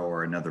tennis pro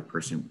or another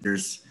person.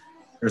 There's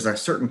a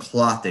certain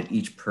cloth that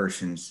each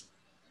person's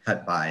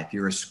cut by. If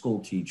you're a school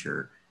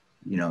teacher,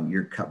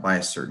 you're cut by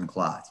a certain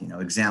cloth.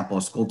 Example,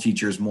 a school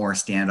teacher is more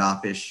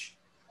standoffish.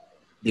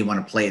 They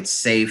want to play it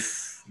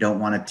safe, don't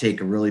want to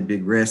take a really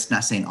big risk.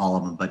 Not saying all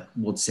of them, but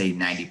we'll say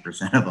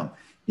 90% of them.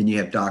 Then you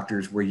have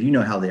doctors where you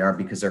know how they are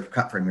because they're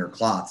cut from your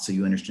cloth, so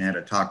you understand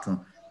how to talk to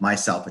them.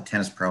 Myself, a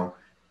tennis pro,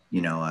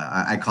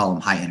 I call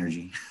them high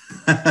energy.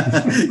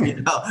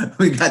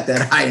 We got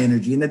that high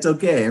energy, and that's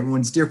okay.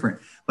 Everyone's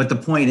different. But the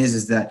point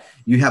is that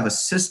you have a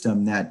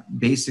system that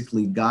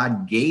basically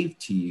God gave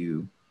to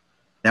you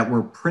that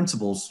were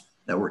principles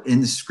that were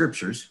in the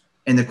scriptures.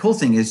 And the cool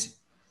thing is,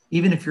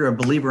 even if you're a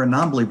believer or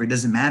non-believer, it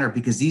doesn't matter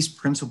because these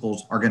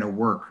principles are going to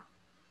work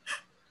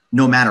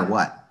no matter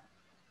what.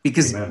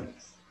 Because Amen.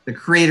 The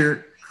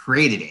Creator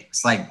created it.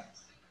 It's like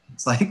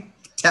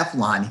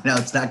Teflon,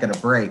 it's not going to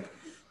break.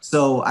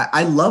 So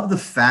I love the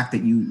fact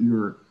that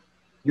you're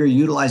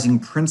utilizing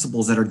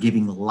principles that are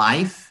giving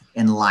life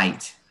and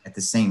light at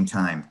the same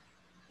time,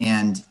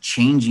 and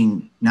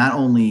changing. Not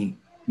only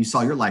you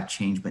saw your life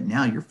change, but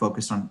now you're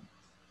focused on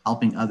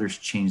helping others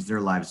change their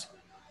lives.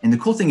 And the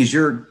cool thing is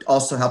you're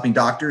also helping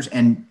doctors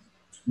and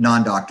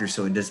non-doctors.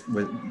 So it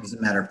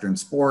doesn't matter if they're in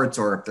sports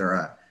or if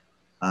they're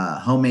a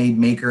homemade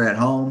maker at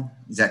home.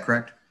 Is that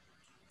correct?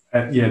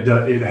 Yeah,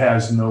 it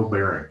has no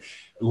bearing.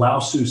 Lao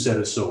Tzu said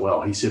it so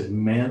well. He said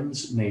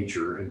men's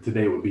nature, and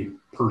today would be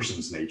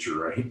person's nature,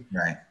 right?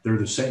 Right. They're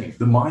the same.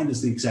 The mind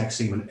is the exact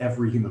same in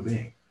every human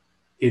being.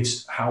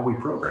 It's how we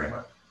program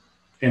it.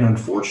 And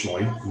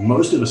unfortunately,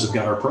 most of us have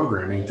got our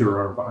programming through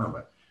our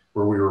environment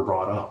where we were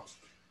brought up,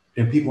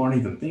 and people aren't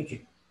even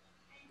thinking.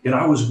 And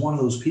I was one of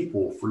those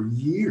people for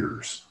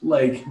years,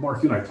 like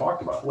Mark, you and I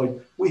talked about, like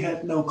we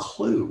had no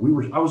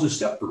clue. I was a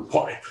stepper.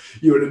 Why?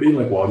 You know what I mean?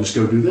 Like, well, I'll just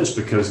go do this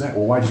because that.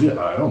 Well, why'd you do it?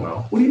 I don't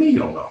know. What do you mean you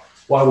don't know?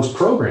 Well, I was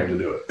programmed to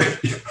do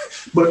it.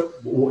 But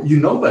you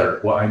know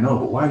better. Well, I know,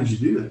 but why did you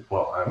do it?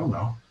 Well, I don't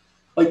know.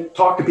 Like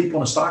talk to people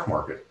in the stock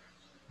market.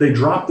 They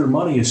drop their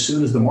money as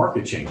soon as the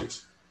market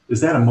changes.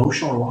 Is that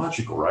emotional or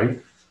logical, right?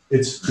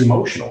 It's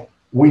emotional.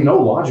 We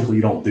know logically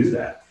you don't do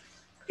that.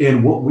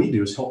 And what we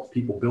do is help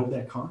people build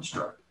that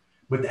construct.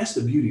 But that's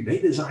the beauty. They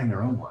design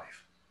their own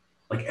life.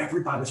 Like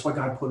everybody, that's why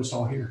God put us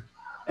all here.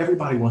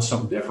 Everybody wants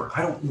something different.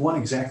 I don't want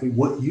exactly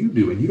what you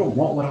do, and you don't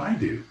want what I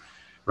do,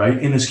 right?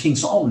 And as King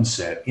Solomon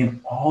said, in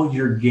all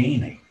you're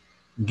gaining,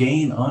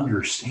 gain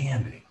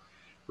understanding,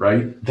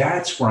 right?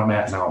 That's where I'm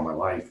at now in my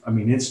life. I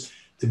mean, it's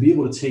to be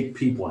able to take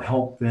people and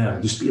help them,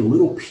 just be a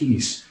little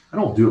piece. I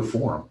don't do it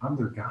for them. I'm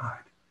their guide.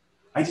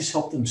 I just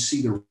help them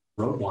see the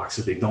roadblocks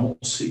that they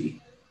don't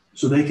see,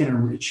 so they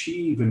can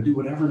achieve and do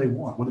whatever they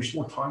want, whether it's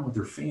more time with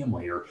their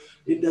family or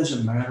it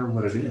doesn't matter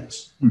what it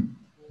is.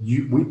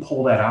 We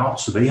pull that out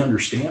so they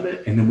understand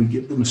it, and then we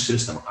give them a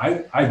system.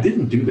 I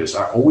didn't do this.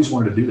 I always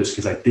wanted to do this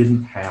because I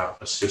didn't have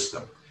a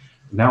system.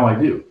 Now I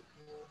do.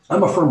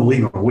 I'm a firm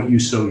believer in what you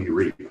sow, you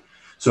reap.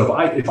 So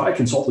if I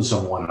consulted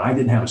someone and I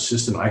didn't have a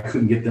system and I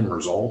couldn't get them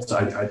results,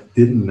 I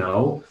didn't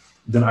know,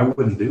 then I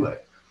wouldn't do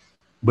it.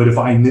 But if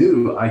I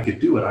knew I could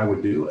do it, I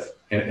would do it.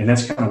 And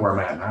that's kind of where I'm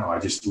at now. I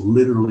just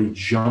literally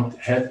jumped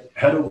head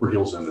over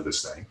heels into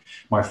this thing.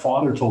 My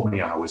father told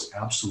me I was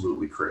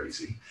absolutely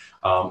crazy.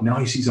 Now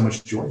he sees how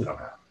much joy that I'm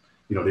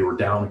having. They were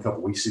down a couple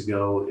of weeks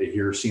ago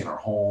here, seeing our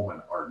home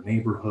and our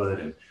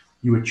neighborhood, and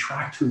you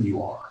attract who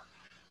you are.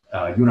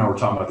 You and I were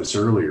talking about this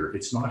earlier.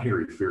 It's not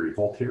airy-fairy.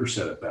 Voltaire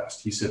said it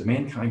best. He said,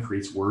 mankind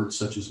creates words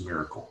such as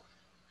miracle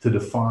to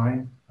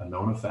define a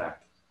known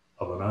effect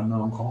of an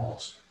unknown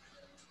cause.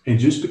 And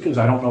just because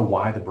I don't know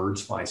why the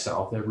birds fly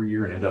south every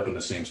year and end up in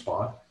the same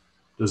spot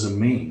doesn't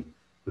mean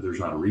that there's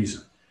not a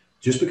reason.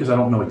 Just because I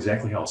don't know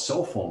exactly how a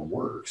cell phone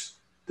works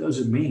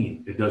doesn't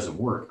mean it doesn't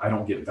work. I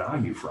don't get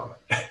value from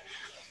it.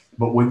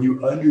 But when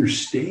you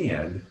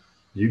understand,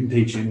 you can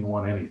teach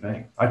anyone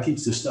anything. I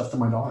teach this stuff to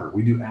my daughter.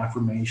 We do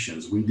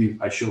affirmations.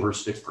 I show her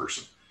stick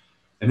person.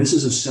 And this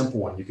is a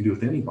simple one you can do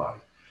with anybody.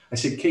 I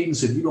said,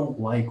 Cadence, if you don't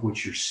like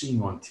what you're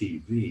seeing on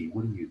TV,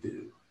 what do you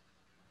do?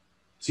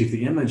 See, if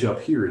the image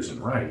up here isn't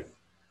right,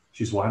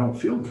 she's, well, I don't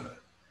feel good.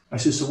 I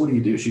said, so what do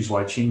you do? She's,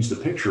 well, I changed the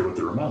picture with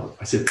the remote.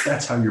 I said,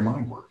 that's how your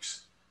mind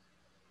works.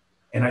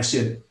 And I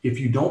said, if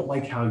you don't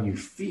like how you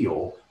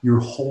feel,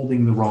 you're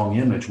holding the wrong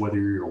image, whether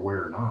you're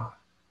aware or not.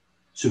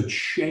 So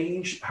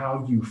change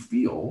how you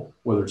feel,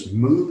 whether it's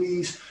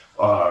movies,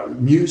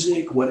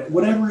 music,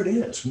 whatever it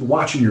is.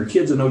 Watching your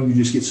kids, I know you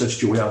just get such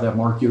joy out of that,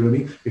 Mark, you know what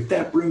I mean? If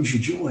that brings you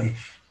joy,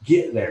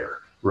 get there,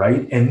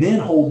 right? And then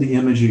hold the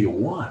image that you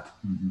want.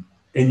 Mm-hmm.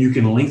 And you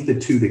can link the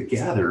two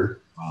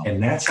together. Wow.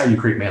 And that's how you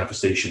create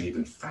manifestation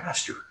even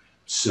faster.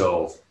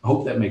 So I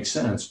hope that makes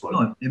sense. But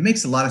no, it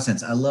makes a lot of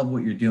sense. I love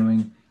what you're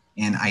doing.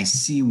 And I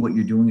see what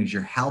you're doing is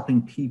you're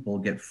helping people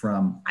get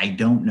from I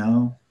don't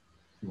know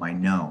to I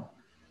know.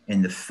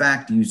 And the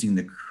fact using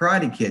the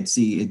Karate Kid,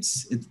 see,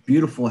 it's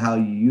beautiful how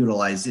you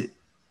utilize it.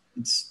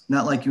 it's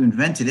not like you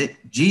invented it.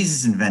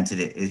 Jesus invented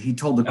it. He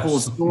told the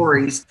coolest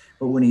stories,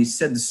 but when he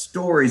said the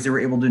stories, they were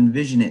able to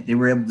envision it. They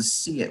were able to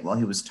see it while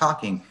he was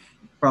talking.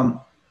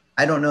 From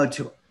I don't know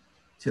to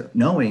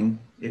knowing,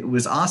 it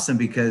was awesome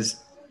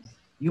because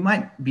you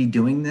might be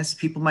doing this.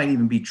 People might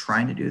even be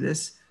trying to do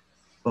this.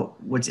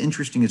 But what's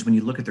interesting is when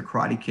you look at the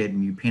Karate Kid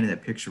and you painted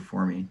that picture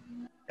for me,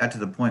 got to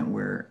the point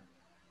where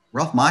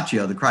Ralph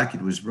Macchio, the Karate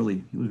Kid, was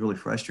really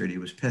frustrated. He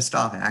was pissed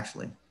off,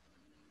 actually.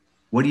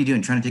 What are you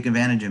doing? Trying to take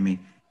advantage of me?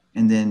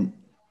 And then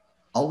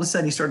all of a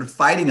sudden he started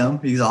fighting him.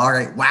 He's all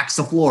right, wax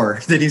the floor.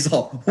 Then he's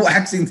all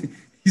waxing,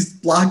 he's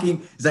blocking.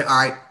 He's like,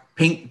 all right,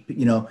 paint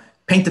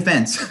the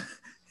fence.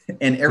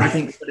 And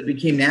everything, but it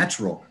became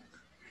natural.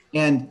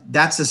 And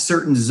that's a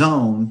certain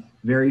zone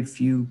very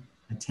few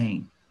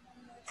attain.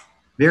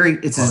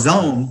 It's a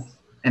zone.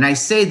 And I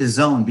say the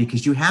zone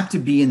because you have to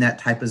be in that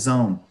type of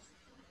zone.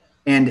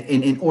 And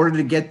in order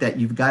to get that,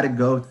 you've got to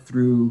go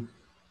through,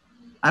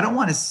 I don't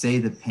want to say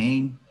the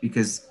pain,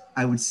 because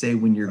I would say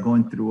when you're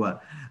going through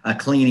a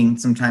cleaning,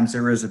 sometimes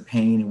there is a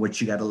pain in which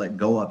you got to let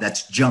go of.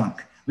 That's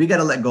junk. We got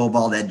to let go of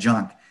all that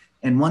junk.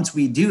 And once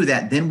we do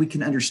that, then we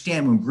can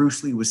understand when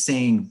Bruce Lee was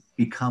saying,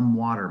 become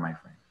water, my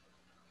friend.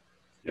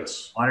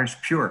 Yes. Water's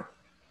pure.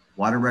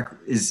 Water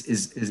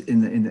is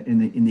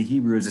in the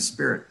Hebrew is a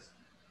spirit.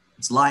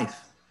 It's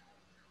life.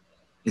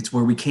 It's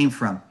where we came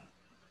from.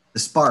 The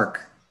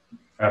spark.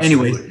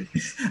 Absolutely. Anyway,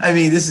 I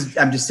mean,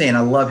 I'm just saying,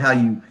 I love how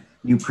you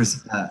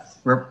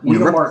Mark,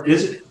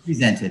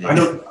 presented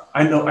it.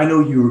 I know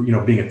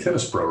you being a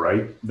tennis pro,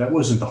 right? That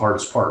wasn't the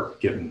hardest part,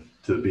 getting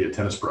to be a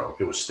tennis pro.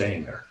 It was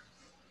staying there.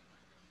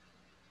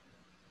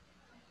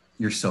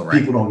 You're so right.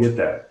 People don't get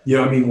that.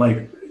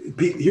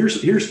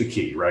 Here's the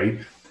key, right?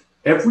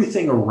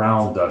 Everything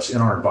around us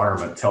in our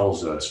environment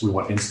tells us we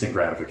want instant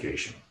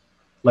gratification.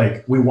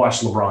 Like we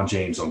watched LeBron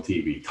James on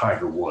TV,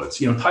 Tiger Woods.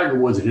 Tiger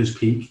Woods at his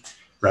peak,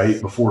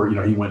 right? Before,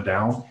 he went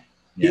down.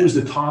 Yeah. He was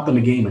the top in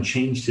the game and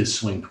changed his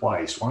swing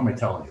twice. Why am I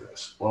telling you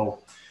this?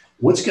 Well,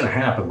 what's going to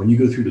happen when you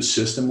go through the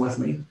system with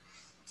me?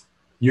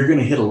 You're going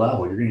to hit a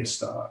level. You're going to get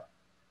stuck.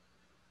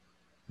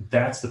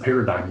 That's the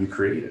paradigm you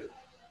created.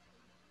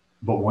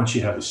 But once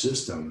you have the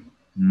system,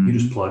 you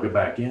just plug it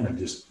back in and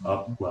just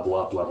level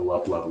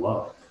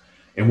up.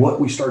 And what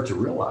we start to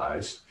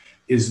realize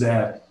is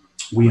that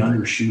we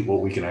undershoot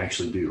what we can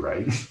actually do,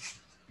 right?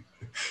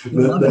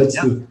 That's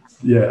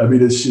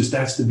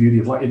the beauty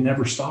of life. It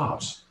never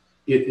stops.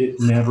 It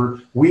never,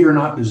 we are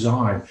not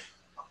designed.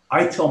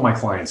 I tell my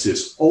clients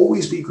this,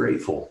 always be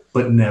grateful,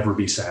 but never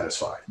be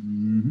satisfied.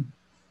 Mm-hmm.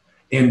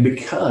 And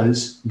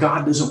because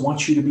God doesn't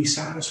want you to be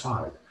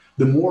satisfied,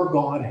 the more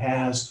God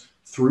has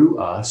through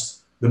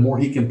us, the more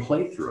he can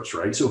play through us,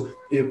 right? So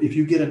if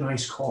you get a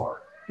nice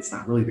car, it's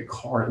not really the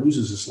car, it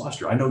loses its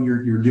luster. I know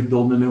you're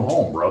building a new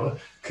home, brother.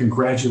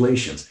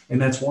 Congratulations.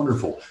 And that's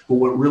wonderful. But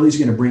what really is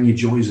going to bring you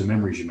joys and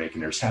memories you're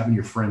making there is having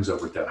your friends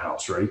over at that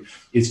house, right?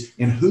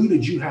 And who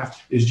did you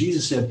have, as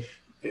Jesus said,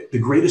 the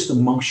greatest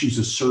amongst you is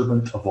a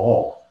servant of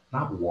all,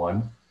 not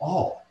one,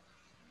 all.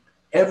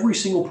 Every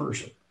single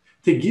person.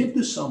 To give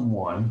to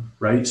someone,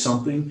 right,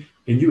 something,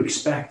 and you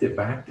expect it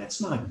back,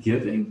 that's not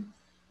giving.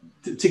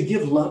 To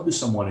give love to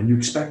someone and you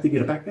expect to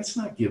get it back, that's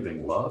not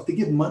giving love. To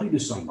give money to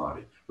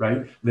somebody,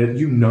 right, that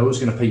is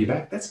going to pay you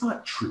back, that's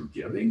not true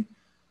giving.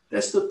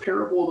 That's the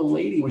parable of the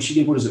lady when she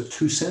gave,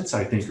 2 cents,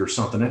 I think, or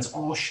something. That's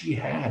all she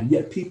had.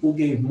 Yet people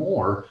gave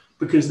more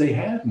because they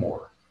had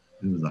more.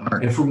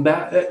 And from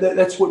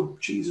that's what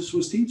Jesus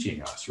was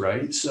teaching us,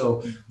 right?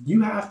 So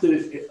you have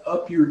to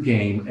up your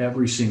game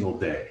every single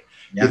day.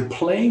 Yeah. If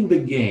playing the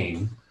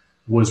game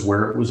was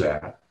where it was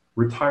at,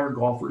 retired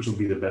golfers will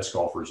be the best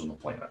golfers on the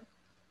planet.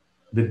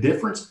 The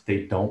difference,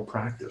 they don't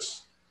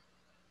practice.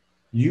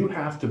 You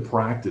have to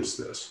practice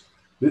this.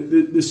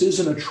 This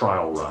isn't a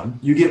trial run.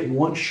 You get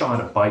one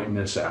shot at biting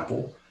this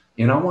apple,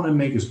 and I want to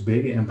make as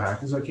big an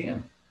impact as I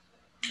can.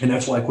 And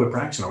that's why I quit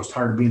practicing. I was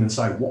tired of being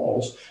inside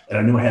walls, and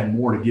I knew I had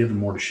more to give and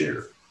more to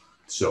share.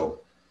 So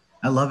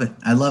I love it.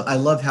 I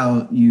love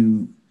how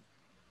you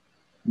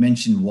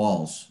mentioned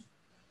walls.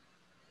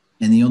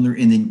 And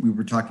then we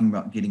were talking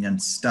about getting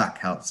unstuck,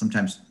 how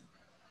sometimes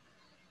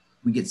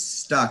we get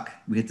stuck,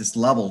 we hit this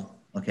level.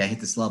 Okay, I hit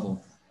this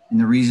level. And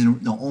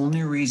the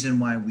only reason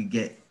why we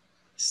get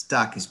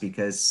stuck is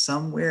because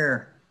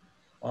somewhere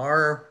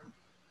a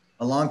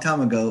long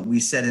time ago, we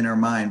said in our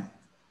mind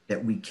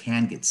that we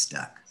can get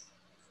stuck.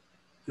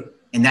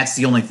 And that's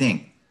the only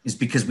thing, is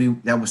because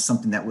that was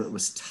something that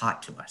was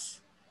taught to us.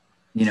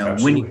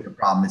 Absolutely. When you get a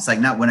problem, it's like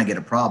not when I get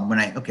a problem,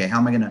 how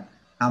am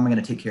I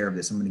gonna take care of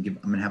this? I'm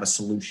gonna have a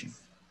solution.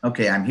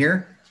 Okay, I'm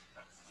here.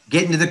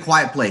 Get into the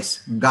quiet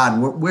place. God,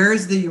 where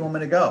is you want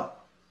me to go?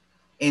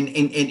 And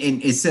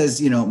it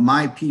says,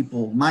 my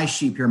people, my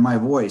sheep hear my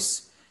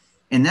voice.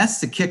 And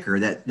that's the kicker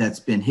that's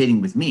been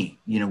hitting with me,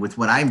 with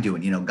what I'm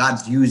doing.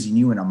 God's using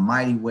you in a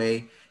mighty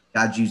way.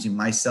 God's using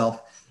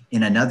myself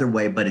in another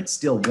way, but it's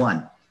still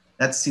one.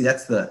 That's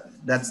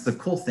the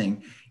cool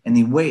thing. And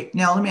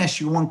now let me ask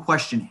you one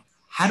question.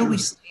 How do we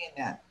stay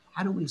in that?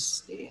 How do we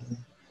stay in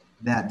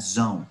that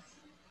zone?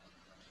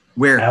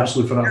 Where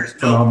Absolutely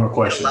phenomenal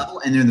question. Level,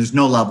 and then there's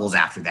no levels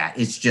after that.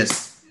 It's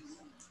just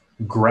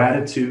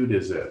gratitude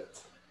is it.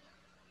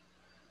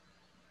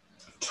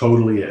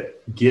 Totally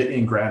it. Get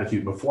in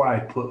gratitude. Before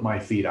I put my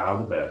feet out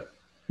of the bed,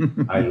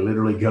 I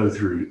literally go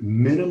through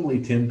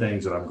minimally 10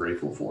 things that I'm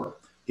grateful for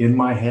in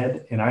my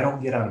head, and I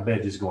don't get out of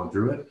bed just going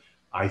through it.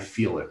 I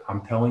feel it. I'm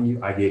telling you,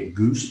 I get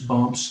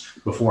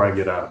goosebumps before I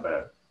get out of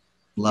bed.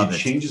 It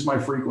changes my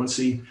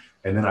frequency,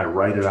 and then I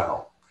write it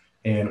out.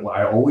 And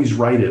I always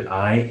write it,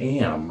 I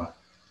am.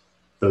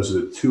 Those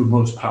are the two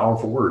most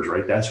powerful words,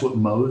 right? That's what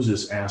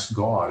Moses asked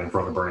God in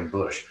front of the burning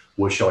bush.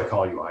 What shall I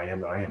call you? I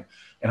am that I am.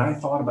 And I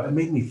thought about it, it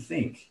made me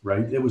think,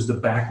 right? It was the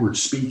backward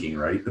speaking,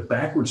 right? The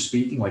backward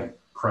speaking, like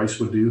Christ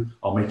would do,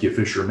 I'll make you a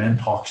fisher of men,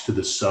 talks to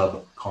the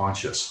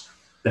subconscious.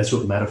 That's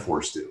what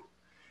metaphors do.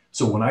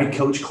 So when I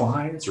coach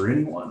clients or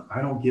anyone,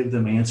 I don't give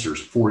them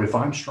answers for if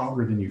I'm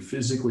stronger than you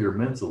physically or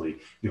mentally,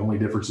 the only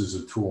difference is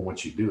the tool in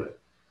which you do it.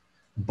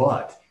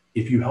 But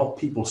if you help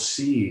people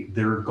see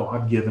their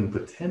God-given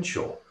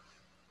potential,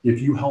 if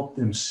you help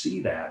them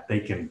see that, they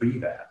can be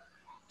that.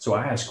 So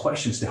I ask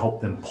questions to help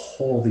them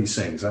pull these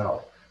things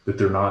out that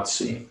they're not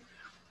seeing.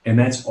 And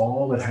that's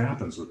all that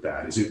happens with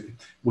that. Is it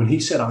when he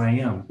said, I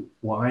am,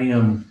 well, I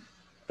am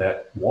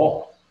that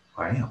wall.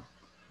 I am.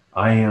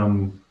 I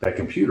am that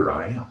computer.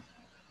 I am.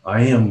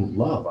 I am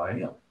love. I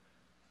am.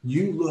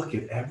 You look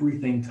at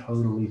everything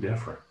totally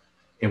different.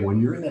 And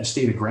when you're in that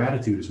state of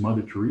gratitude, as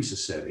Mother Teresa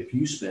said, if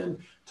you spend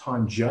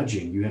time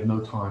judging, you have no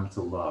time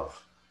to love.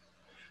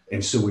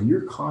 And so when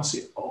you're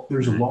constantly,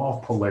 there's a law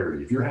of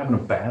polarity. If you're having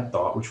a bad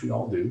thought, which we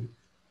all do,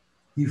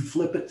 you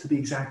flip it to the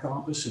exact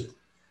opposite.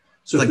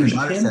 So like if your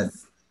daughter said.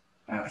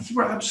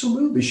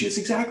 Absolutely. She's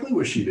exactly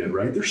what she did,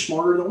 right? They're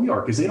smarter than we are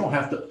because they don't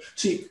have to.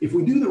 See, if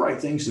we do the right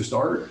things to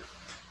start,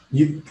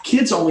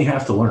 kids only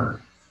have to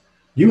learn.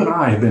 You and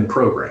I have been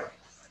programmed.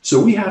 So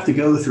we have to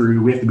go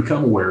through, we have to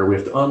become aware, we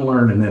have to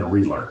unlearn and then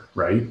relearn,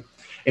 right?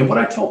 And what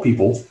I tell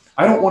people,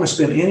 I don't want to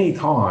spend any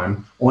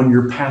time on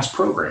your past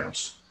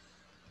programs.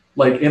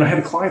 Like, and I had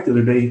a client the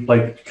other day,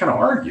 like, kind of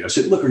argue. I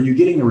said, look, are you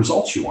getting the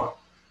results you want?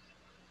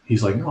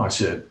 He's like, no. I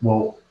said,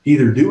 well,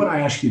 either do what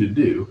I ask you to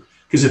do,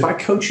 because if I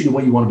coach you the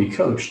way you want to be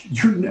coached,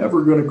 you're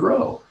never going to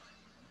grow.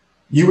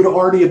 You would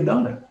already have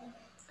done it.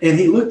 And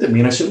he looked at me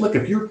and I said, look,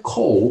 if you're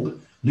cold,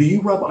 do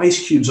you rub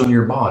ice cubes on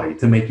your body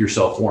to make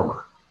yourself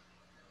warmer?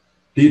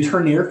 Do you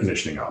turn the air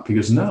conditioning up? He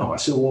goes, no. I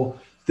said, well,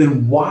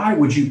 then why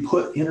would you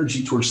put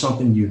energy towards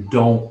something you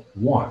don't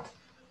want?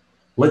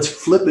 Let's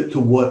flip it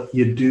to what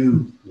you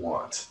do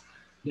want.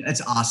 Yeah,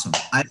 that's awesome.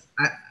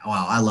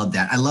 Wow, I love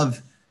that. I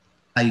love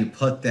how you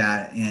put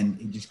that, and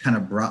it just kind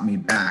of brought me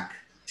back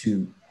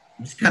to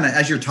just kind of,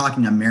 as you're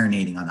talking, I'm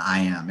marinating on I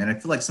am. And I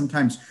feel like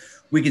sometimes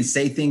we can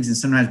say things and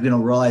sometimes we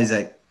don't realize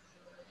that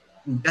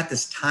we've got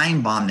this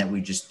time bomb that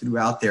we just threw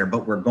out there,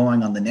 but we're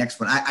going on the next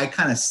one. I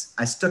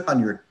stood on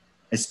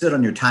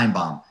your time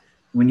bomb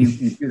when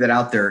you threw that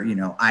out there,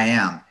 I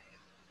am.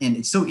 And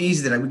it's so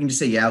easy that we can just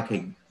say, yeah,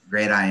 okay,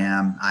 great. I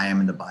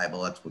am in the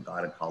Bible. That's what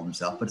God had called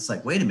himself. But it's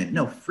like, wait a minute.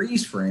 No,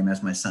 freeze frame,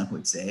 as my son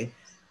would say.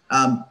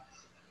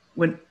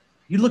 When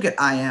you look at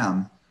I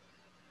am,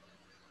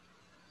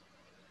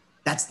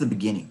 that's the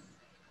beginning.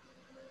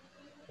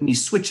 When you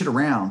switch it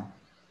around,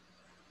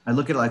 I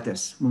look at it like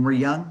this. When we're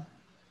young,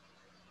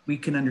 we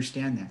can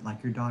understand that,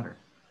 like your daughter.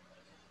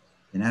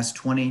 And as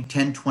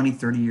 10, 20,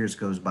 30 years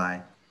goes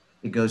by,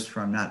 it goes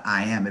from not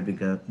I am,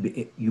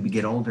 you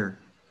get older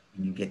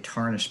and you get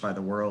tarnished by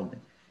the world.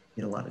 And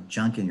get a lot of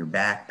junk in your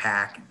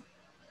backpack.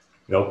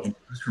 Yep. And it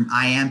goes from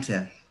I am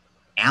to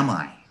am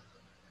I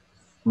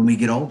when we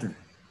get older.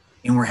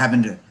 And we're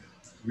having to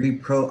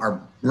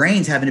our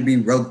brains having to be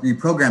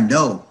reprogrammed.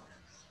 No,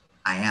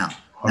 I am,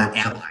 not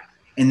am I.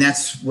 And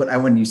that's what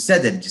when you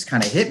said that, it just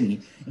kind of hit me.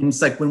 And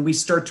it's like when we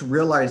start to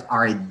realize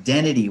our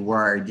identity, where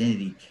our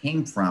identity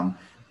came from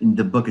in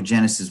the book of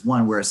Genesis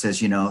 1, where it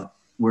says,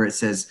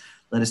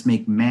 let us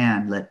make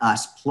man, let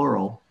us,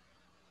 plural,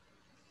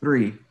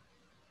 3,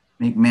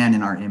 make man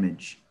in our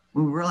image.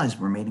 When we realize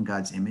we're made in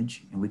God's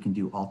image and we can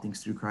do all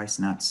things through Christ,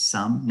 not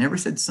some, never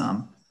said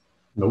some.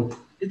 Nope.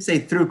 It did say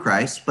through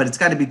Christ, but it's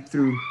got to be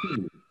through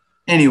Him.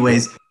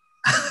 Anyways.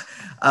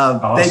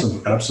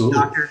 Awesome. Absolutely.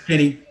 Dr.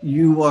 Kenny,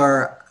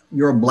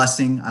 you're a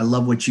blessing. I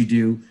love what you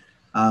do.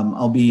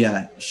 I'll be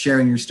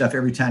sharing your stuff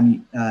every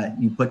time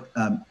you put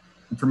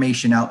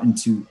information out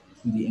into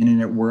the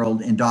internet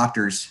world. And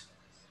doctors,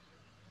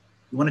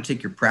 you want to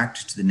take your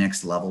practice to the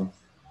next level.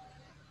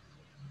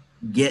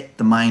 Get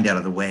the mind out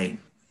of the way.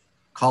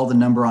 Call the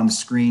number on the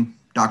screen.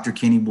 Dr.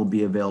 Kenny will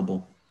be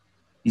available.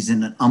 He's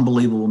an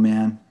unbelievable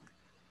man.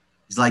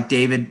 He's like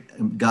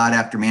David, God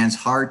after man's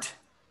heart.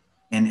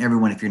 And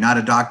everyone, if you're not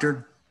a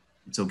doctor,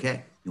 it's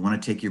okay. You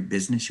want to take your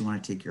business, you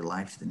want to take your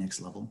life to the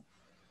next level,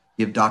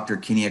 give Dr.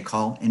 Kenny a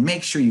call, and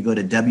make sure you go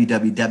to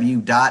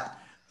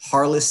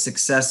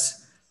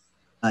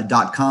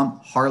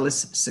www.harlesssuccess.com,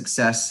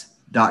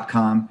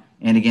 harlesssuccess.com.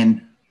 And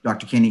again,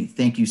 Dr. Kenny,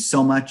 thank you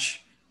so much.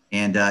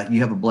 And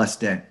you have a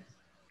blessed day.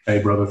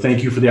 Hey, brother,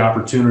 thank you for the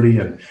opportunity.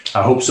 And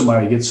I hope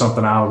somebody gets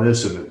something out of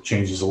this and it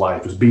changes a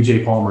life. As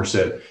BJ Palmer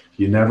said,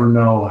 You never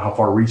know how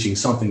far reaching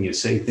something you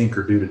say, think,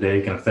 or do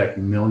today can affect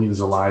millions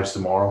of lives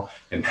tomorrow.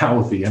 And now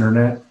with the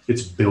internet,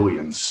 it's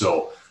billions.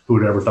 So who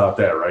would ever thought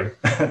that, right?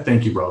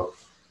 Thank you, bro.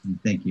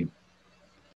 Thank you.